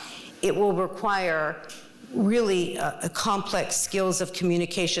decisions. It will require really complex skills of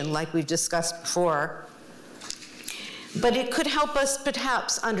communication like we've discussed before. But it could help us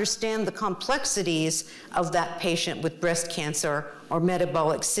perhaps understand the complexities of that patient with breast cancer or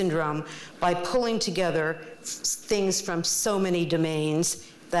metabolic syndrome by pulling together things from so many domains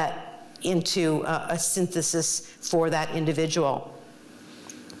that into a synthesis for that individual.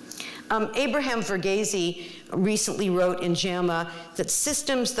 Abraham Verghese recently wrote in JAMA that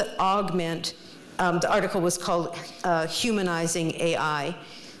systems that augment, the article was called Humanizing AI,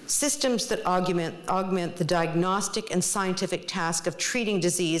 systems that augment the diagnostic and scientific task of treating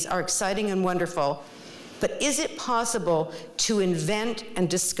disease are exciting and wonderful, but is it possible to invent and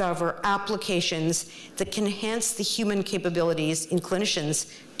discover applications that can enhance the human capabilities in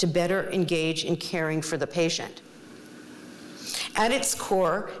clinicians to better engage in caring for the patient? At its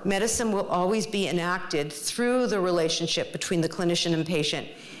core, medicine will always be enacted through the relationship between the clinician and patient,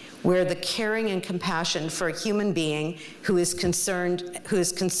 where the caring and compassion for a human being who is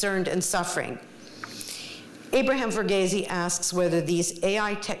concerned and suffering. Abraham Verghese asks whether these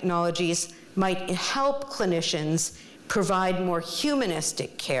AI technologies might help clinicians provide more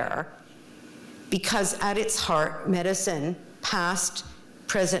humanistic care, because at its heart, medicine, past,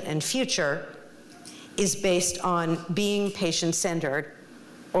 present, and future, is based on being patient-centered,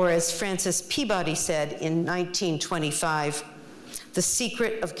 or as Francis Peabody said in 1925, the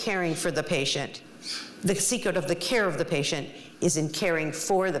secret of caring for the patient, the secret of the care of the patient is in caring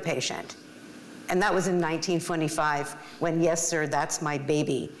for the patient. And that was in 1925 when Yes Sir, That's My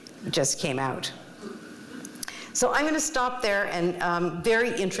Baby just came out. So I'm going to stop there, and I'm very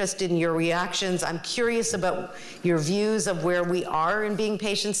interested in your reactions. I'm curious about your views of where we are in being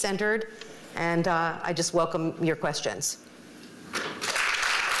patient-centered, and I just welcome your questions.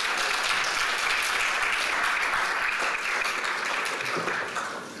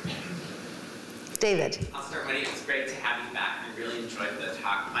 David. I'll start, Wendy. It's great to have you back. I really enjoyed the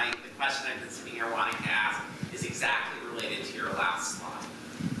talk. The question I've been sitting here wanting to ask is exactly related to your last slide.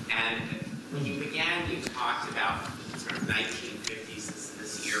 And when you began, you talked about sort of 1950s,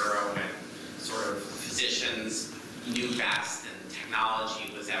 this era when sort of physicians knew best and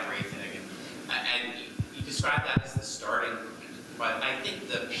technology was everything. And you described that as the starting point. But I think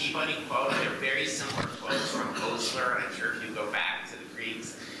the Peabody quote, they're very similar quotes from Osler, and I'm sure if you go back to the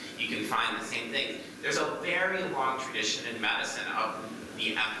Greeks, you can find the same thing. There's a very long tradition in medicine of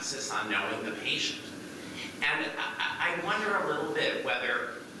the emphasis on knowing the patient. And I wonder a little bit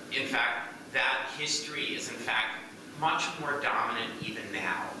whether, in fact, that history is, in fact, much more dominant even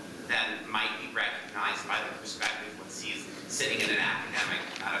now than might be recognized by the perspective one sees sitting in an academic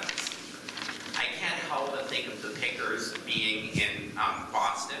medical center. I can't help but think of the Pickers being in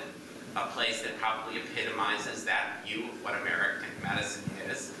Boston, a place that probably epitomizes that view of what American medicine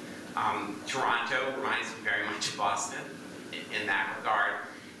is. Toronto reminds me very much of Boston in that regard.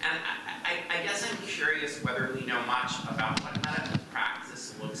 And I guess I'm curious whether we know much about what medical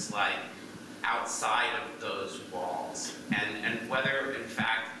practice looks like outside of those walls, and whether, in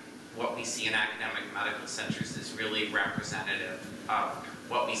fact, what we see in academic medical centers is really representative of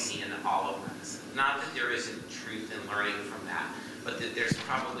what we see in all of medicine. Not that there isn't truth in learning from that, but that there's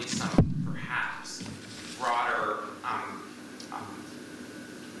probably some, perhaps, broader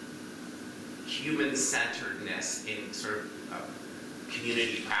human-centeredness in sort of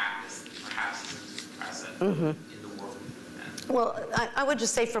community practice that perhaps isn't present in the world. Well, I would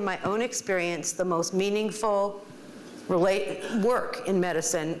just say from my own experience, the most meaningful work in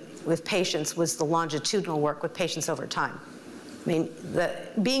medicine with patients was the longitudinal work with patients over time. I mean,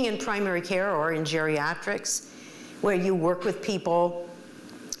 being in primary care or in geriatrics, where you work with people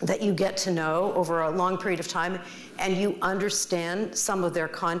that you get to know over a long period of time, and you understand some of their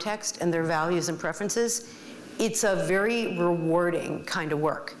context and their values and preferences, it's a very rewarding kind of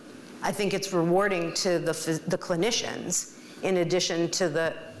work. I think it's rewarding to the clinicians in addition to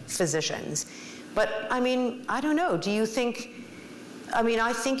the physicians. But I mean, I don't know, do you think, I mean,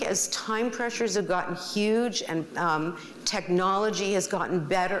 I think as time pressures have gotten huge and technology has gotten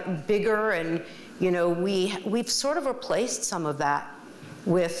bigger, and you know, we've sort of replaced some of that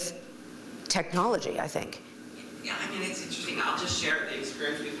with technology, I think. Yeah, I mean, it's interesting. I'll just share the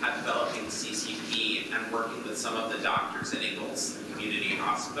experience we've had developing CCP and working with some of the doctors at Ingalls Community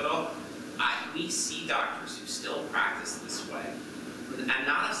Hospital. We see doctors who still practice this way, and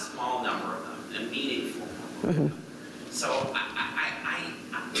not a small number of them, a meaningful number of them. So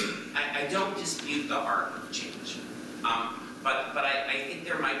I don't dispute the art of change, but I think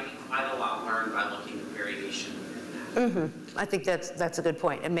there might be quite a lot learned by looking at variation within that. I think that's a good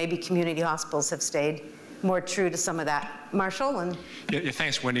point, and maybe community hospitals have stayed more true to some of that. Marshall? And Yeah,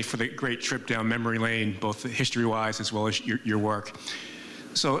 thanks, Wendy, for the great trip down memory lane, both history-wise as well as your work.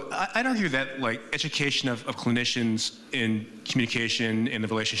 So I'd argue that like education of clinicians in communication in the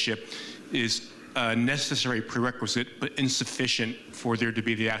relationship is a necessary prerequisite, but insufficient for there to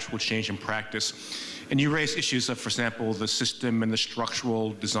be the actual change in practice. And you raise issues of, for example, the system and the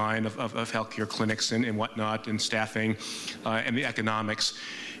structural design of healthcare clinics and whatnot, and staffing, and the economics.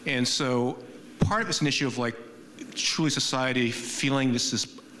 And so part of it's an issue of like truly society feeling this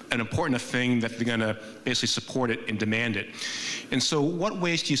is an important thing that they're going to basically support it and demand it. And so what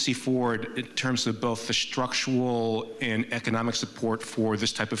ways do you see forward in terms of both the structural and economic support for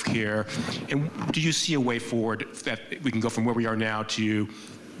this type of care? And do you see a way forward that we can go from where we are now to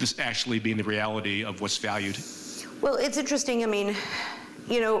this actually being the reality of what's valued? well, it's interesting. I mean,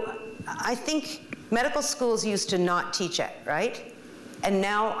 you know, I think medical schools used to not teach it, right? And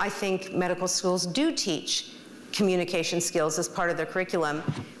now I think medical schools do teach communication skills as part of their curriculum.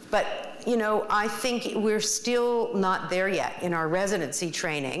 But, you know, I think we're still not there yet in our residency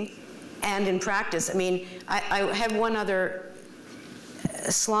training and in practice. I mean, I have one other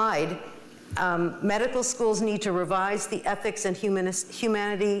slide. Medical schools need to revise the ethics and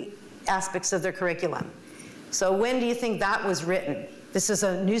humanity aspects of their curriculum. So when do you think that was written? This is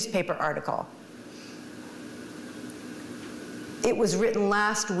a newspaper article. It was written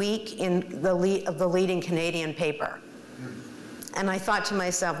last week in the leading Canadian paper. And I thought to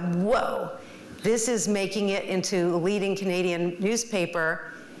myself, whoa, this is making it into a leading Canadian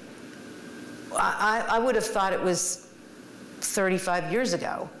newspaper. I would have thought it was 35 years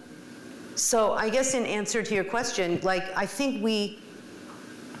ago. So I guess in answer to your question, like, I think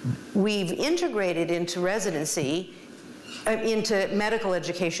we've integrated into residency, into medical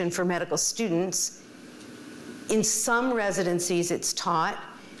education for medical students. In some residencies it's taught,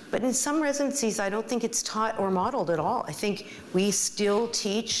 but in some residencies I don't think it's taught or modeled at all. I think we still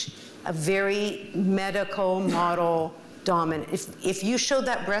teach a very medical model dominant. If you showed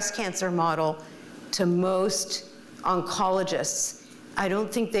that breast cancer model to most oncologists, I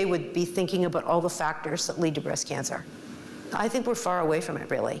don't think they would be thinking about all the factors that lead to breast cancer. I think we're far away from it,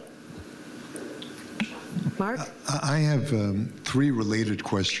 really. Mark? I have 3 related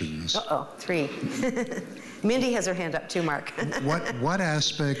questions. Uh-oh, 3. Mindy has her hand up too, Mark. What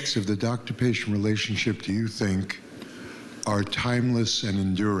aspects of the doctor-patient relationship do you think are timeless and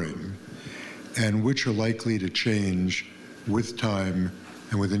enduring, and which are likely to change with time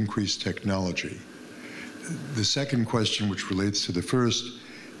and with increased technology? The second question, which relates to the first,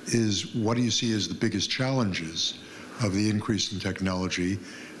 is what do you see as the biggest challenges of the increase in technology?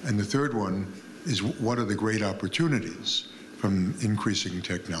 And the third one is what are the great opportunities from increasing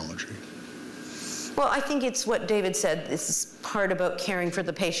technology? Well, I think it's what David said. This part about caring for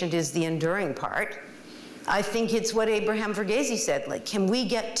the patient is the enduring part. I think it's what Abraham Verghese said, like, can we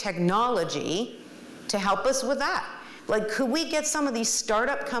get technology to help us with that? Like, could we get some of these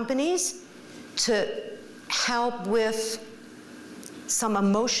startup companies to help with some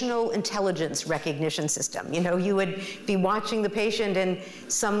emotional intelligence recognition system? You know, you would be watching the patient and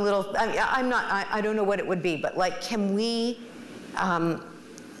some little, I don't know what it would be, but like, can we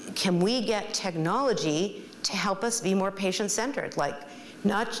get technology to help us be more patient-centered? Like,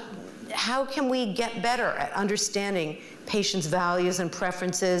 how can we get better at understanding patients' values and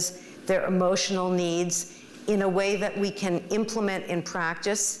preferences, their emotional needs, in a way that we can implement in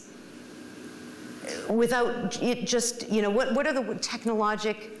practice without just, you know, what are the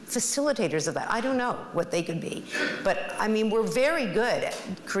technologic facilitators of that? I don't know what they could be. But, I mean, we're very good at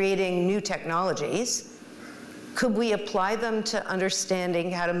creating new technologies. Could we apply them to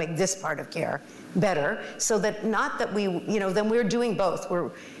understanding how to make this part of care better, so that not that we, you know, then we're doing both.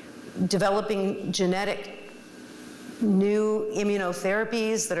 We're developing genetic new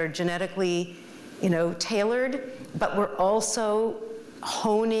immunotherapies that are genetically, you know, tailored, but we're also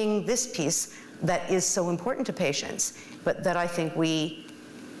honing this piece that is so important to patients, but that I think we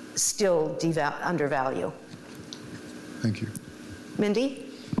still undervalue. Thank you. Mindy?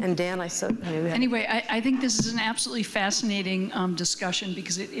 And Dan, Anyway, I think this is an absolutely fascinating discussion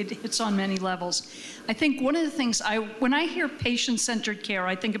because it hits on many levels. I think one of the things, when I hear patient-centered care,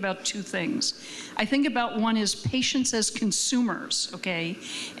 I think about 2 things. I think about one is patients as consumers, okay?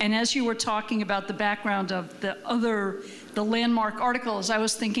 And as you were talking about the background of the landmark articles, I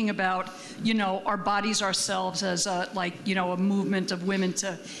was thinking about, you know, our bodies ourselves as a movement of women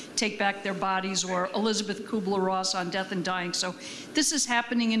to take back their bodies, or Elizabeth Kubler-Ross on Death and Dying. So this is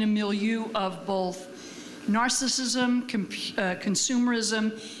happening in a milieu of both narcissism,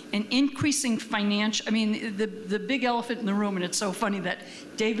 consumerism, and increasing financial, I mean, the big elephant in the room, and it's so funny that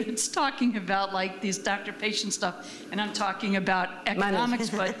David's talking about like these doctor-patient stuff, and I'm talking about economics,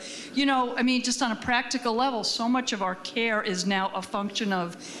 but, you know, I mean, just on a practical level, so much of our care is now a function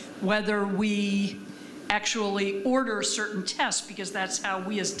of whether we actually order certain tests, because that's how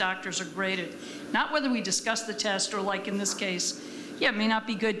we as doctors are graded. Not whether we discuss the test, or like in this case, yeah, it may not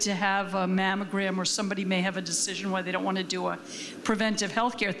be good to have a mammogram, or somebody may have a decision why they don't want to do a preventive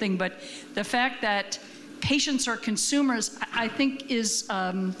healthcare thing, but the fact that patients are consumers, I think is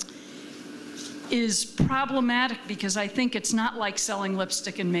problematic, because I think it's not like selling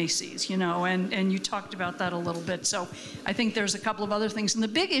lipstick in Macy's, you know, and you talked about that a little bit. So I think there's a couple of other things. And the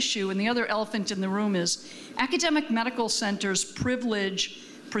big issue, and the other elephant in the room, is academic medical centers privilege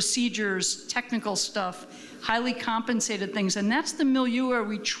procedures, technical stuff, highly compensated things, and that's the milieu where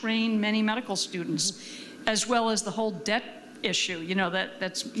we train many medical students, as well as the whole debt issue. You know,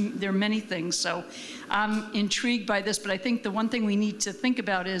 there are many things. So I'm intrigued by this, but I think the one thing we need to think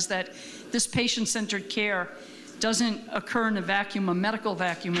about is that this patient-centered care doesn't occur in a vacuum, a medical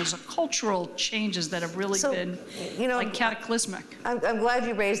vacuum. There's a cultural changes that have really been, you know, like cataclysmic. I'm glad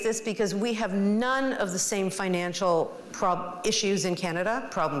you raised this, because we have none of the same financial issues in Canada,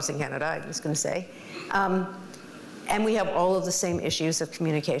 problems in Canada, I was going to say, and we have all of the same issues of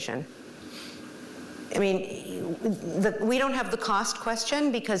communication. I mean, we don't have the cost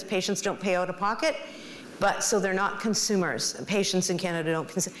question because patients don't pay out of pocket, but so they're not consumers. Patients in Canada don't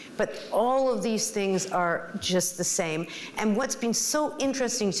consume, but all of these things are just the same. And what's been so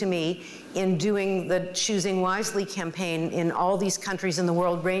interesting to me in doing the Choosing Wisely campaign in all these countries in the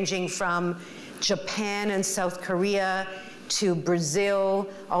world, ranging from Japan and South Korea to Brazil,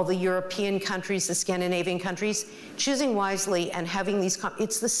 all the European countries, the Scandinavian countries, choosing wisely and having these,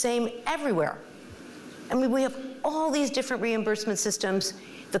 it's the same everywhere. I mean, we have all these different reimbursement systems.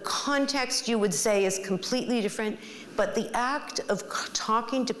 The context, you would say, is completely different, but the act of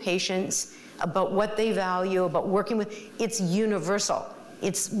talking to patients about what they value, about working with, it's universal.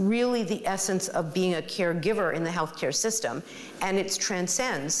 It's really the essence of being a caregiver in the healthcare system, and it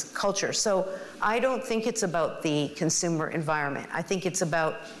transcends culture. So I don't think it's about the consumer environment. I think it's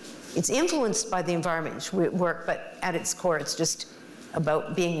influenced by the environment we work, but at its core, it's just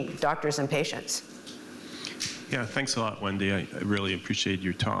about being doctors and patients. Yeah, thanks a lot, Wendy. I really appreciate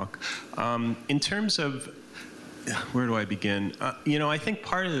your talk. In terms of, where do I begin? You know, I think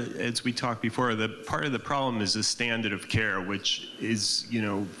part of, as we talked before, part of the problem is the standard of care, which is, you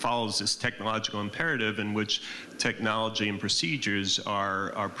know, follows this technological imperative in which technology and procedures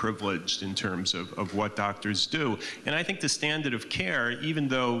are privileged in terms of what doctors do. And I think the standard of care, even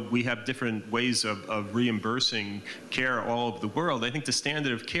though we have different ways of reimbursing care all over the world, I think the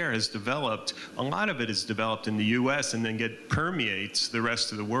standard of care has developed, a lot of it is developed in the US and then permeates the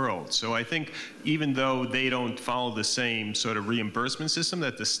rest of the world. So I think even though they don't follow the same sort of reimbursement system,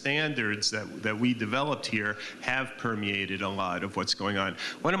 that the standards that we developed here have permeated a lot of what's going on.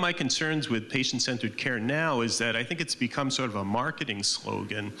 One of my concerns with patient-centered care now is that I think it's become sort of a marketing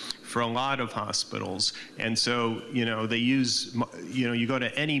slogan for a lot of hospitals. And so, you know, they use, you know, you go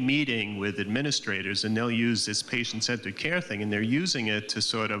to any meeting with administrators and they'll use this patient-centered care thing, and they're using it to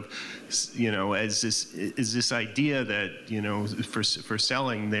sort of, you know, as this idea that, you know, for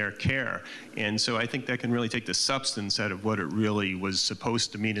selling their care. And so I think that can really take the substance out of what it really was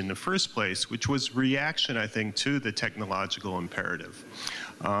supposed to mean in the first place, which was reaction, I think, to the technological imperative.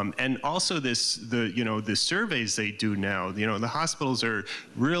 And also the surveys they do now, you know, the hospitals are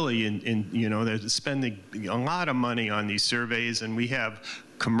really you know, they're spending a lot of money on these surveys, and we have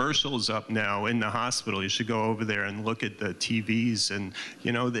commercials up now in the hospital. You should go over there and look at the TVs, and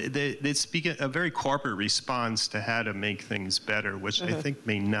you know, they speak a very corporate response to how to make things better, which I think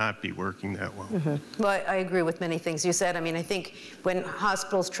may not be working that well. Well, I agree with many things you said. I mean, I think when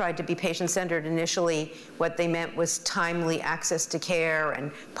hospitals tried to be patient-centered initially, what they meant was timely access to care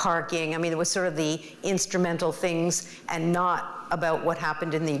and parking. I mean, it was sort of the instrumental things and not about what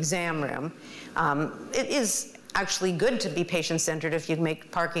happened in the exam room. It is actually good to be patient-centered if you make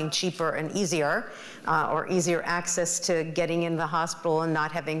parking cheaper and easier, or easier access to getting in the hospital and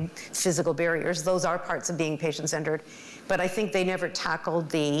not having physical barriers. Those are parts of being patient-centered. But I think they never tackled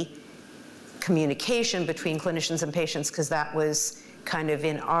the communication between clinicians and patients, because that was kind of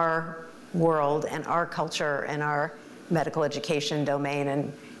in our world and our culture and our medical education domain,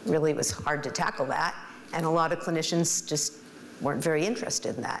 and really it was hard to tackle that. And a lot of clinicians just weren't very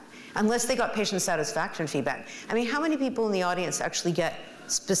interested in that, unless they got patient satisfaction feedback. I mean, how many people in the audience actually get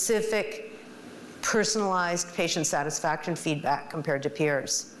specific, personalized patient satisfaction feedback compared to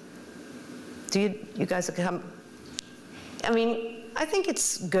peers? Do you guys come? I mean, I think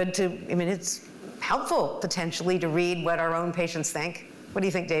it's good to, I mean, it's helpful potentially to read what our own patients think. What do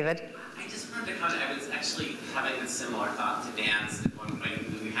you think, David? I just wanted to comment. I was actually having a similar thought to Dan's at one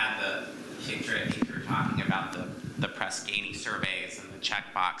point when we had the picture. I think you were talking about the Press-Ganey surveys and the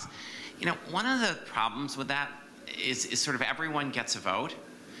checkbox. You know, one of the problems with that is sort of everyone gets a vote,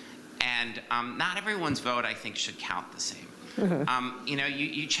 and not everyone's vote, I think, should count the same. Mm-hmm. You know,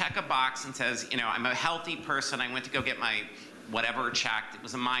 you check a box and says, you know, I'm a healthy person. I went to go get my whatever checked. It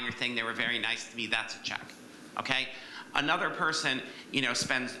was a minor thing. They were very nice to me. That's a check. Okay? Another person, you know,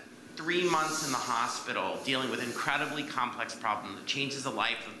 spends 3 months in the hospital dealing with incredibly complex problem that changes the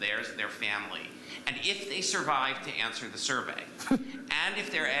life of theirs and their family. And if they survive to answer the survey, and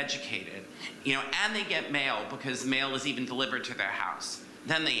if they're educated, you know, and they get mail because mail is even delivered to their house,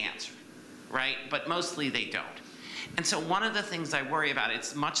 then they answer, right? But mostly they don't. And so one of the things I worry about,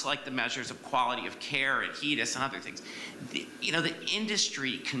 it's much like the measures of quality of care and HEDIS and other things. You know, the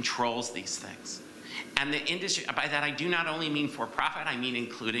industry controls these things. And the industry, by that I do not only mean for-profit, I mean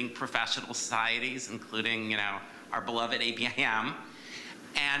including professional societies, including, you know, our beloved ABIM.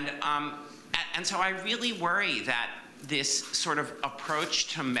 And so I really worry that this sort of approach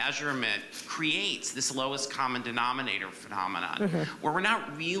to measurement creates this lowest common denominator phenomenon, mm-hmm. where we're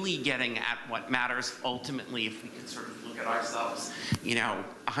not really getting at what matters ultimately if we could sort of look at ourselves, you know,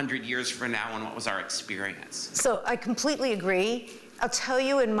 100 years from now and what was our experience. So I completely agree. I'll tell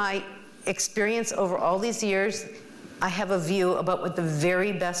you, in my experience over all these years, I have a view about what the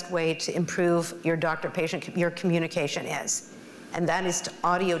very best way to improve your doctor-patient, your communication is. And that is to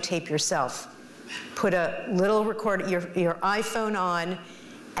audio tape yourself. Put a little record, your iPhone on,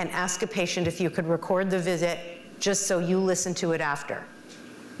 and ask a patient if you could record the visit just so you listen to it after.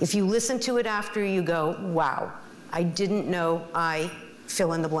 If you listen to it after, you go, wow, I didn't know I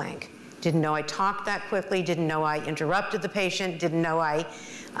fill in the blank. Didn't know I talked that quickly, didn't know I interrupted the patient, didn't know I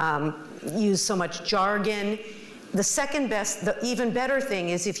used so much jargon. The second best, the even better thing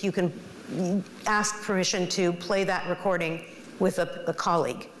is if you can ask permission to play that recording with a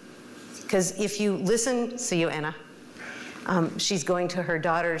colleague. Because if you listen, see you, Anna. She's going to her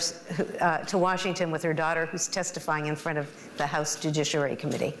daughter's, to Washington with her daughter who's testifying in front of the House Judiciary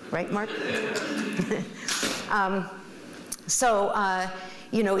Committee. Right, Mark?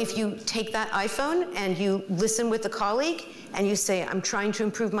 You know, if you take that iPhone and you listen with a colleague and you say, I'm trying to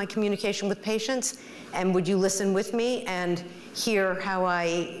improve my communication with patients, and would you listen with me and hear how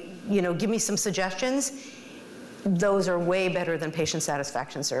I, you know, give me some suggestions, those are way better than patient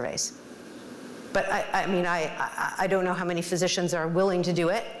satisfaction surveys. But I mean, I don't know how many physicians are willing to do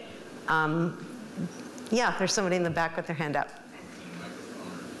it. Yeah, there's somebody in the back with their hand up.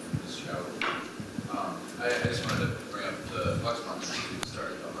 I just wanted to bring up the Bucksbaum Institute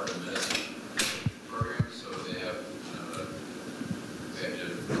started the Heart of Medicine program, so they have an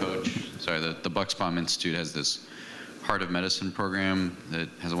executive coach. Sorry, the Bucksbaum Institute has this Heart of Medicine program that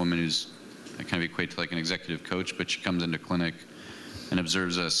has a woman who's kind of equate to like an executive coach, but she comes into clinic and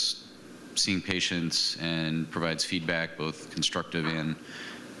observes us seeing patients and provides feedback, both constructive and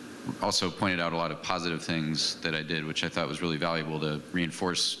also pointed out a lot of positive things that I did, which I thought was really valuable to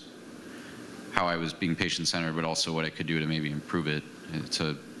reinforce how I was being patient-centered, but also what I could do to maybe improve it. It's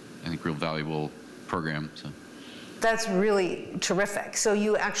a, I think, real valuable program. So. That's really terrific. So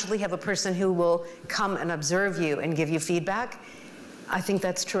you actually have a person who will come and observe you and give you feedback. I think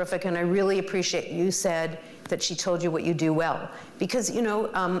that's terrific, and I really appreciate you said that she told you what you do well. Because, you know,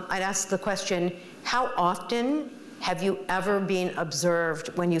 I'd ask the question, how often have you ever been observed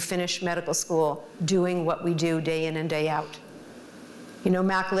when you finish medical school doing what we do day in and day out? You know,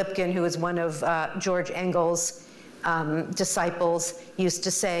 Mac Lipkin, who is one of George Engel's disciples, used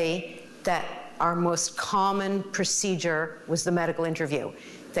to say that our most common procedure was the medical interview.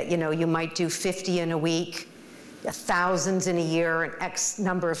 That, you know, you might do 50 in a week, thousands in a year, and X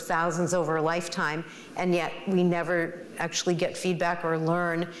number of thousands over a lifetime, and yet we never actually get feedback or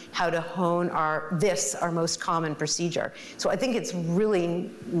learn how to hone our most common procedure. So I think it's really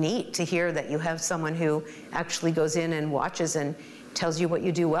neat to hear that you have someone who actually goes in and watches and tells you what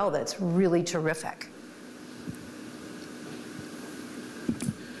you do well. That's really terrific.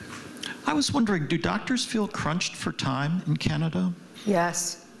 I was wondering, do doctors feel crunched for time in Canada?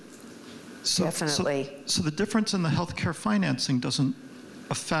 Yes, definitely. So the difference in the healthcare financing doesn't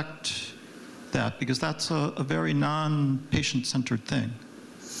affect that, because that's a very non-patient-centered thing.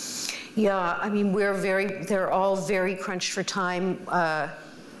 Yeah, I mean, they're all very crunched for time.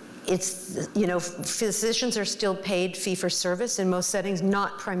 It's, you know, physicians are still paid fee-for-service in most settings,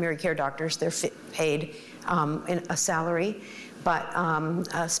 not primary care doctors. They're paid in a salary.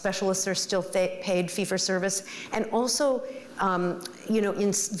 but specialists are still paid fee-for-service. And also, you know,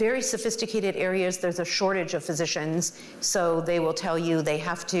 in very sophisticated areas, there's a shortage of physicians, so they will tell you they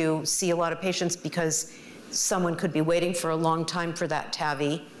have to see a lot of patients because someone could be waiting for a long time for that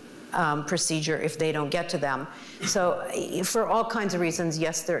TAVI procedure if they don't get to them. So for all kinds of reasons,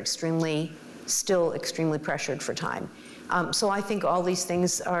 yes, they're still extremely pressured for time. So I think all these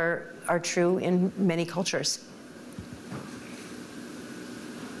things are true in many cultures.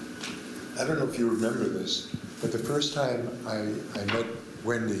 I don't know if you remember this, but the first time I met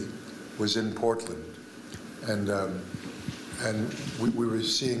Wendy was in Portland, and we were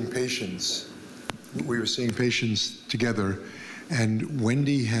seeing patients. We were seeing patients together, and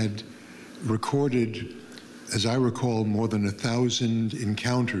Wendy had recorded, as I recall, more than 1,000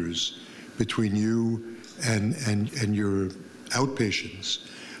 encounters between you and your outpatients.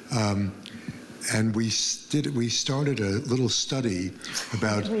 And we started a little study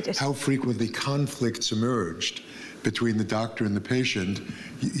about how frequently conflicts emerged between the doctor and the patient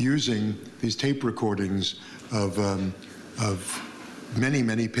using these tape recordings of many,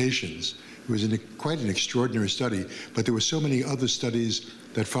 many patients. It was quite an extraordinary study, but there were so many other studies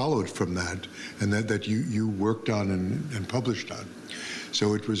that followed from that and that you worked on and published on.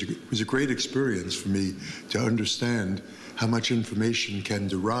 So it was a great experience for me to understand how much information can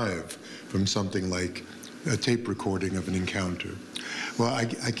derive from something like a tape recording of an encounter. Well,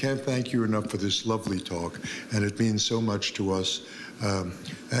 I can't thank you enough for this lovely talk, and it means so much to us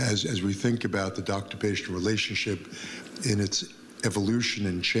as we think about the doctor-patient relationship in its evolution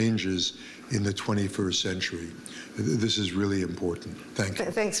and changes in the 21st century. This is really important. Thank you.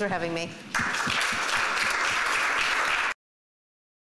 Thanks for having me.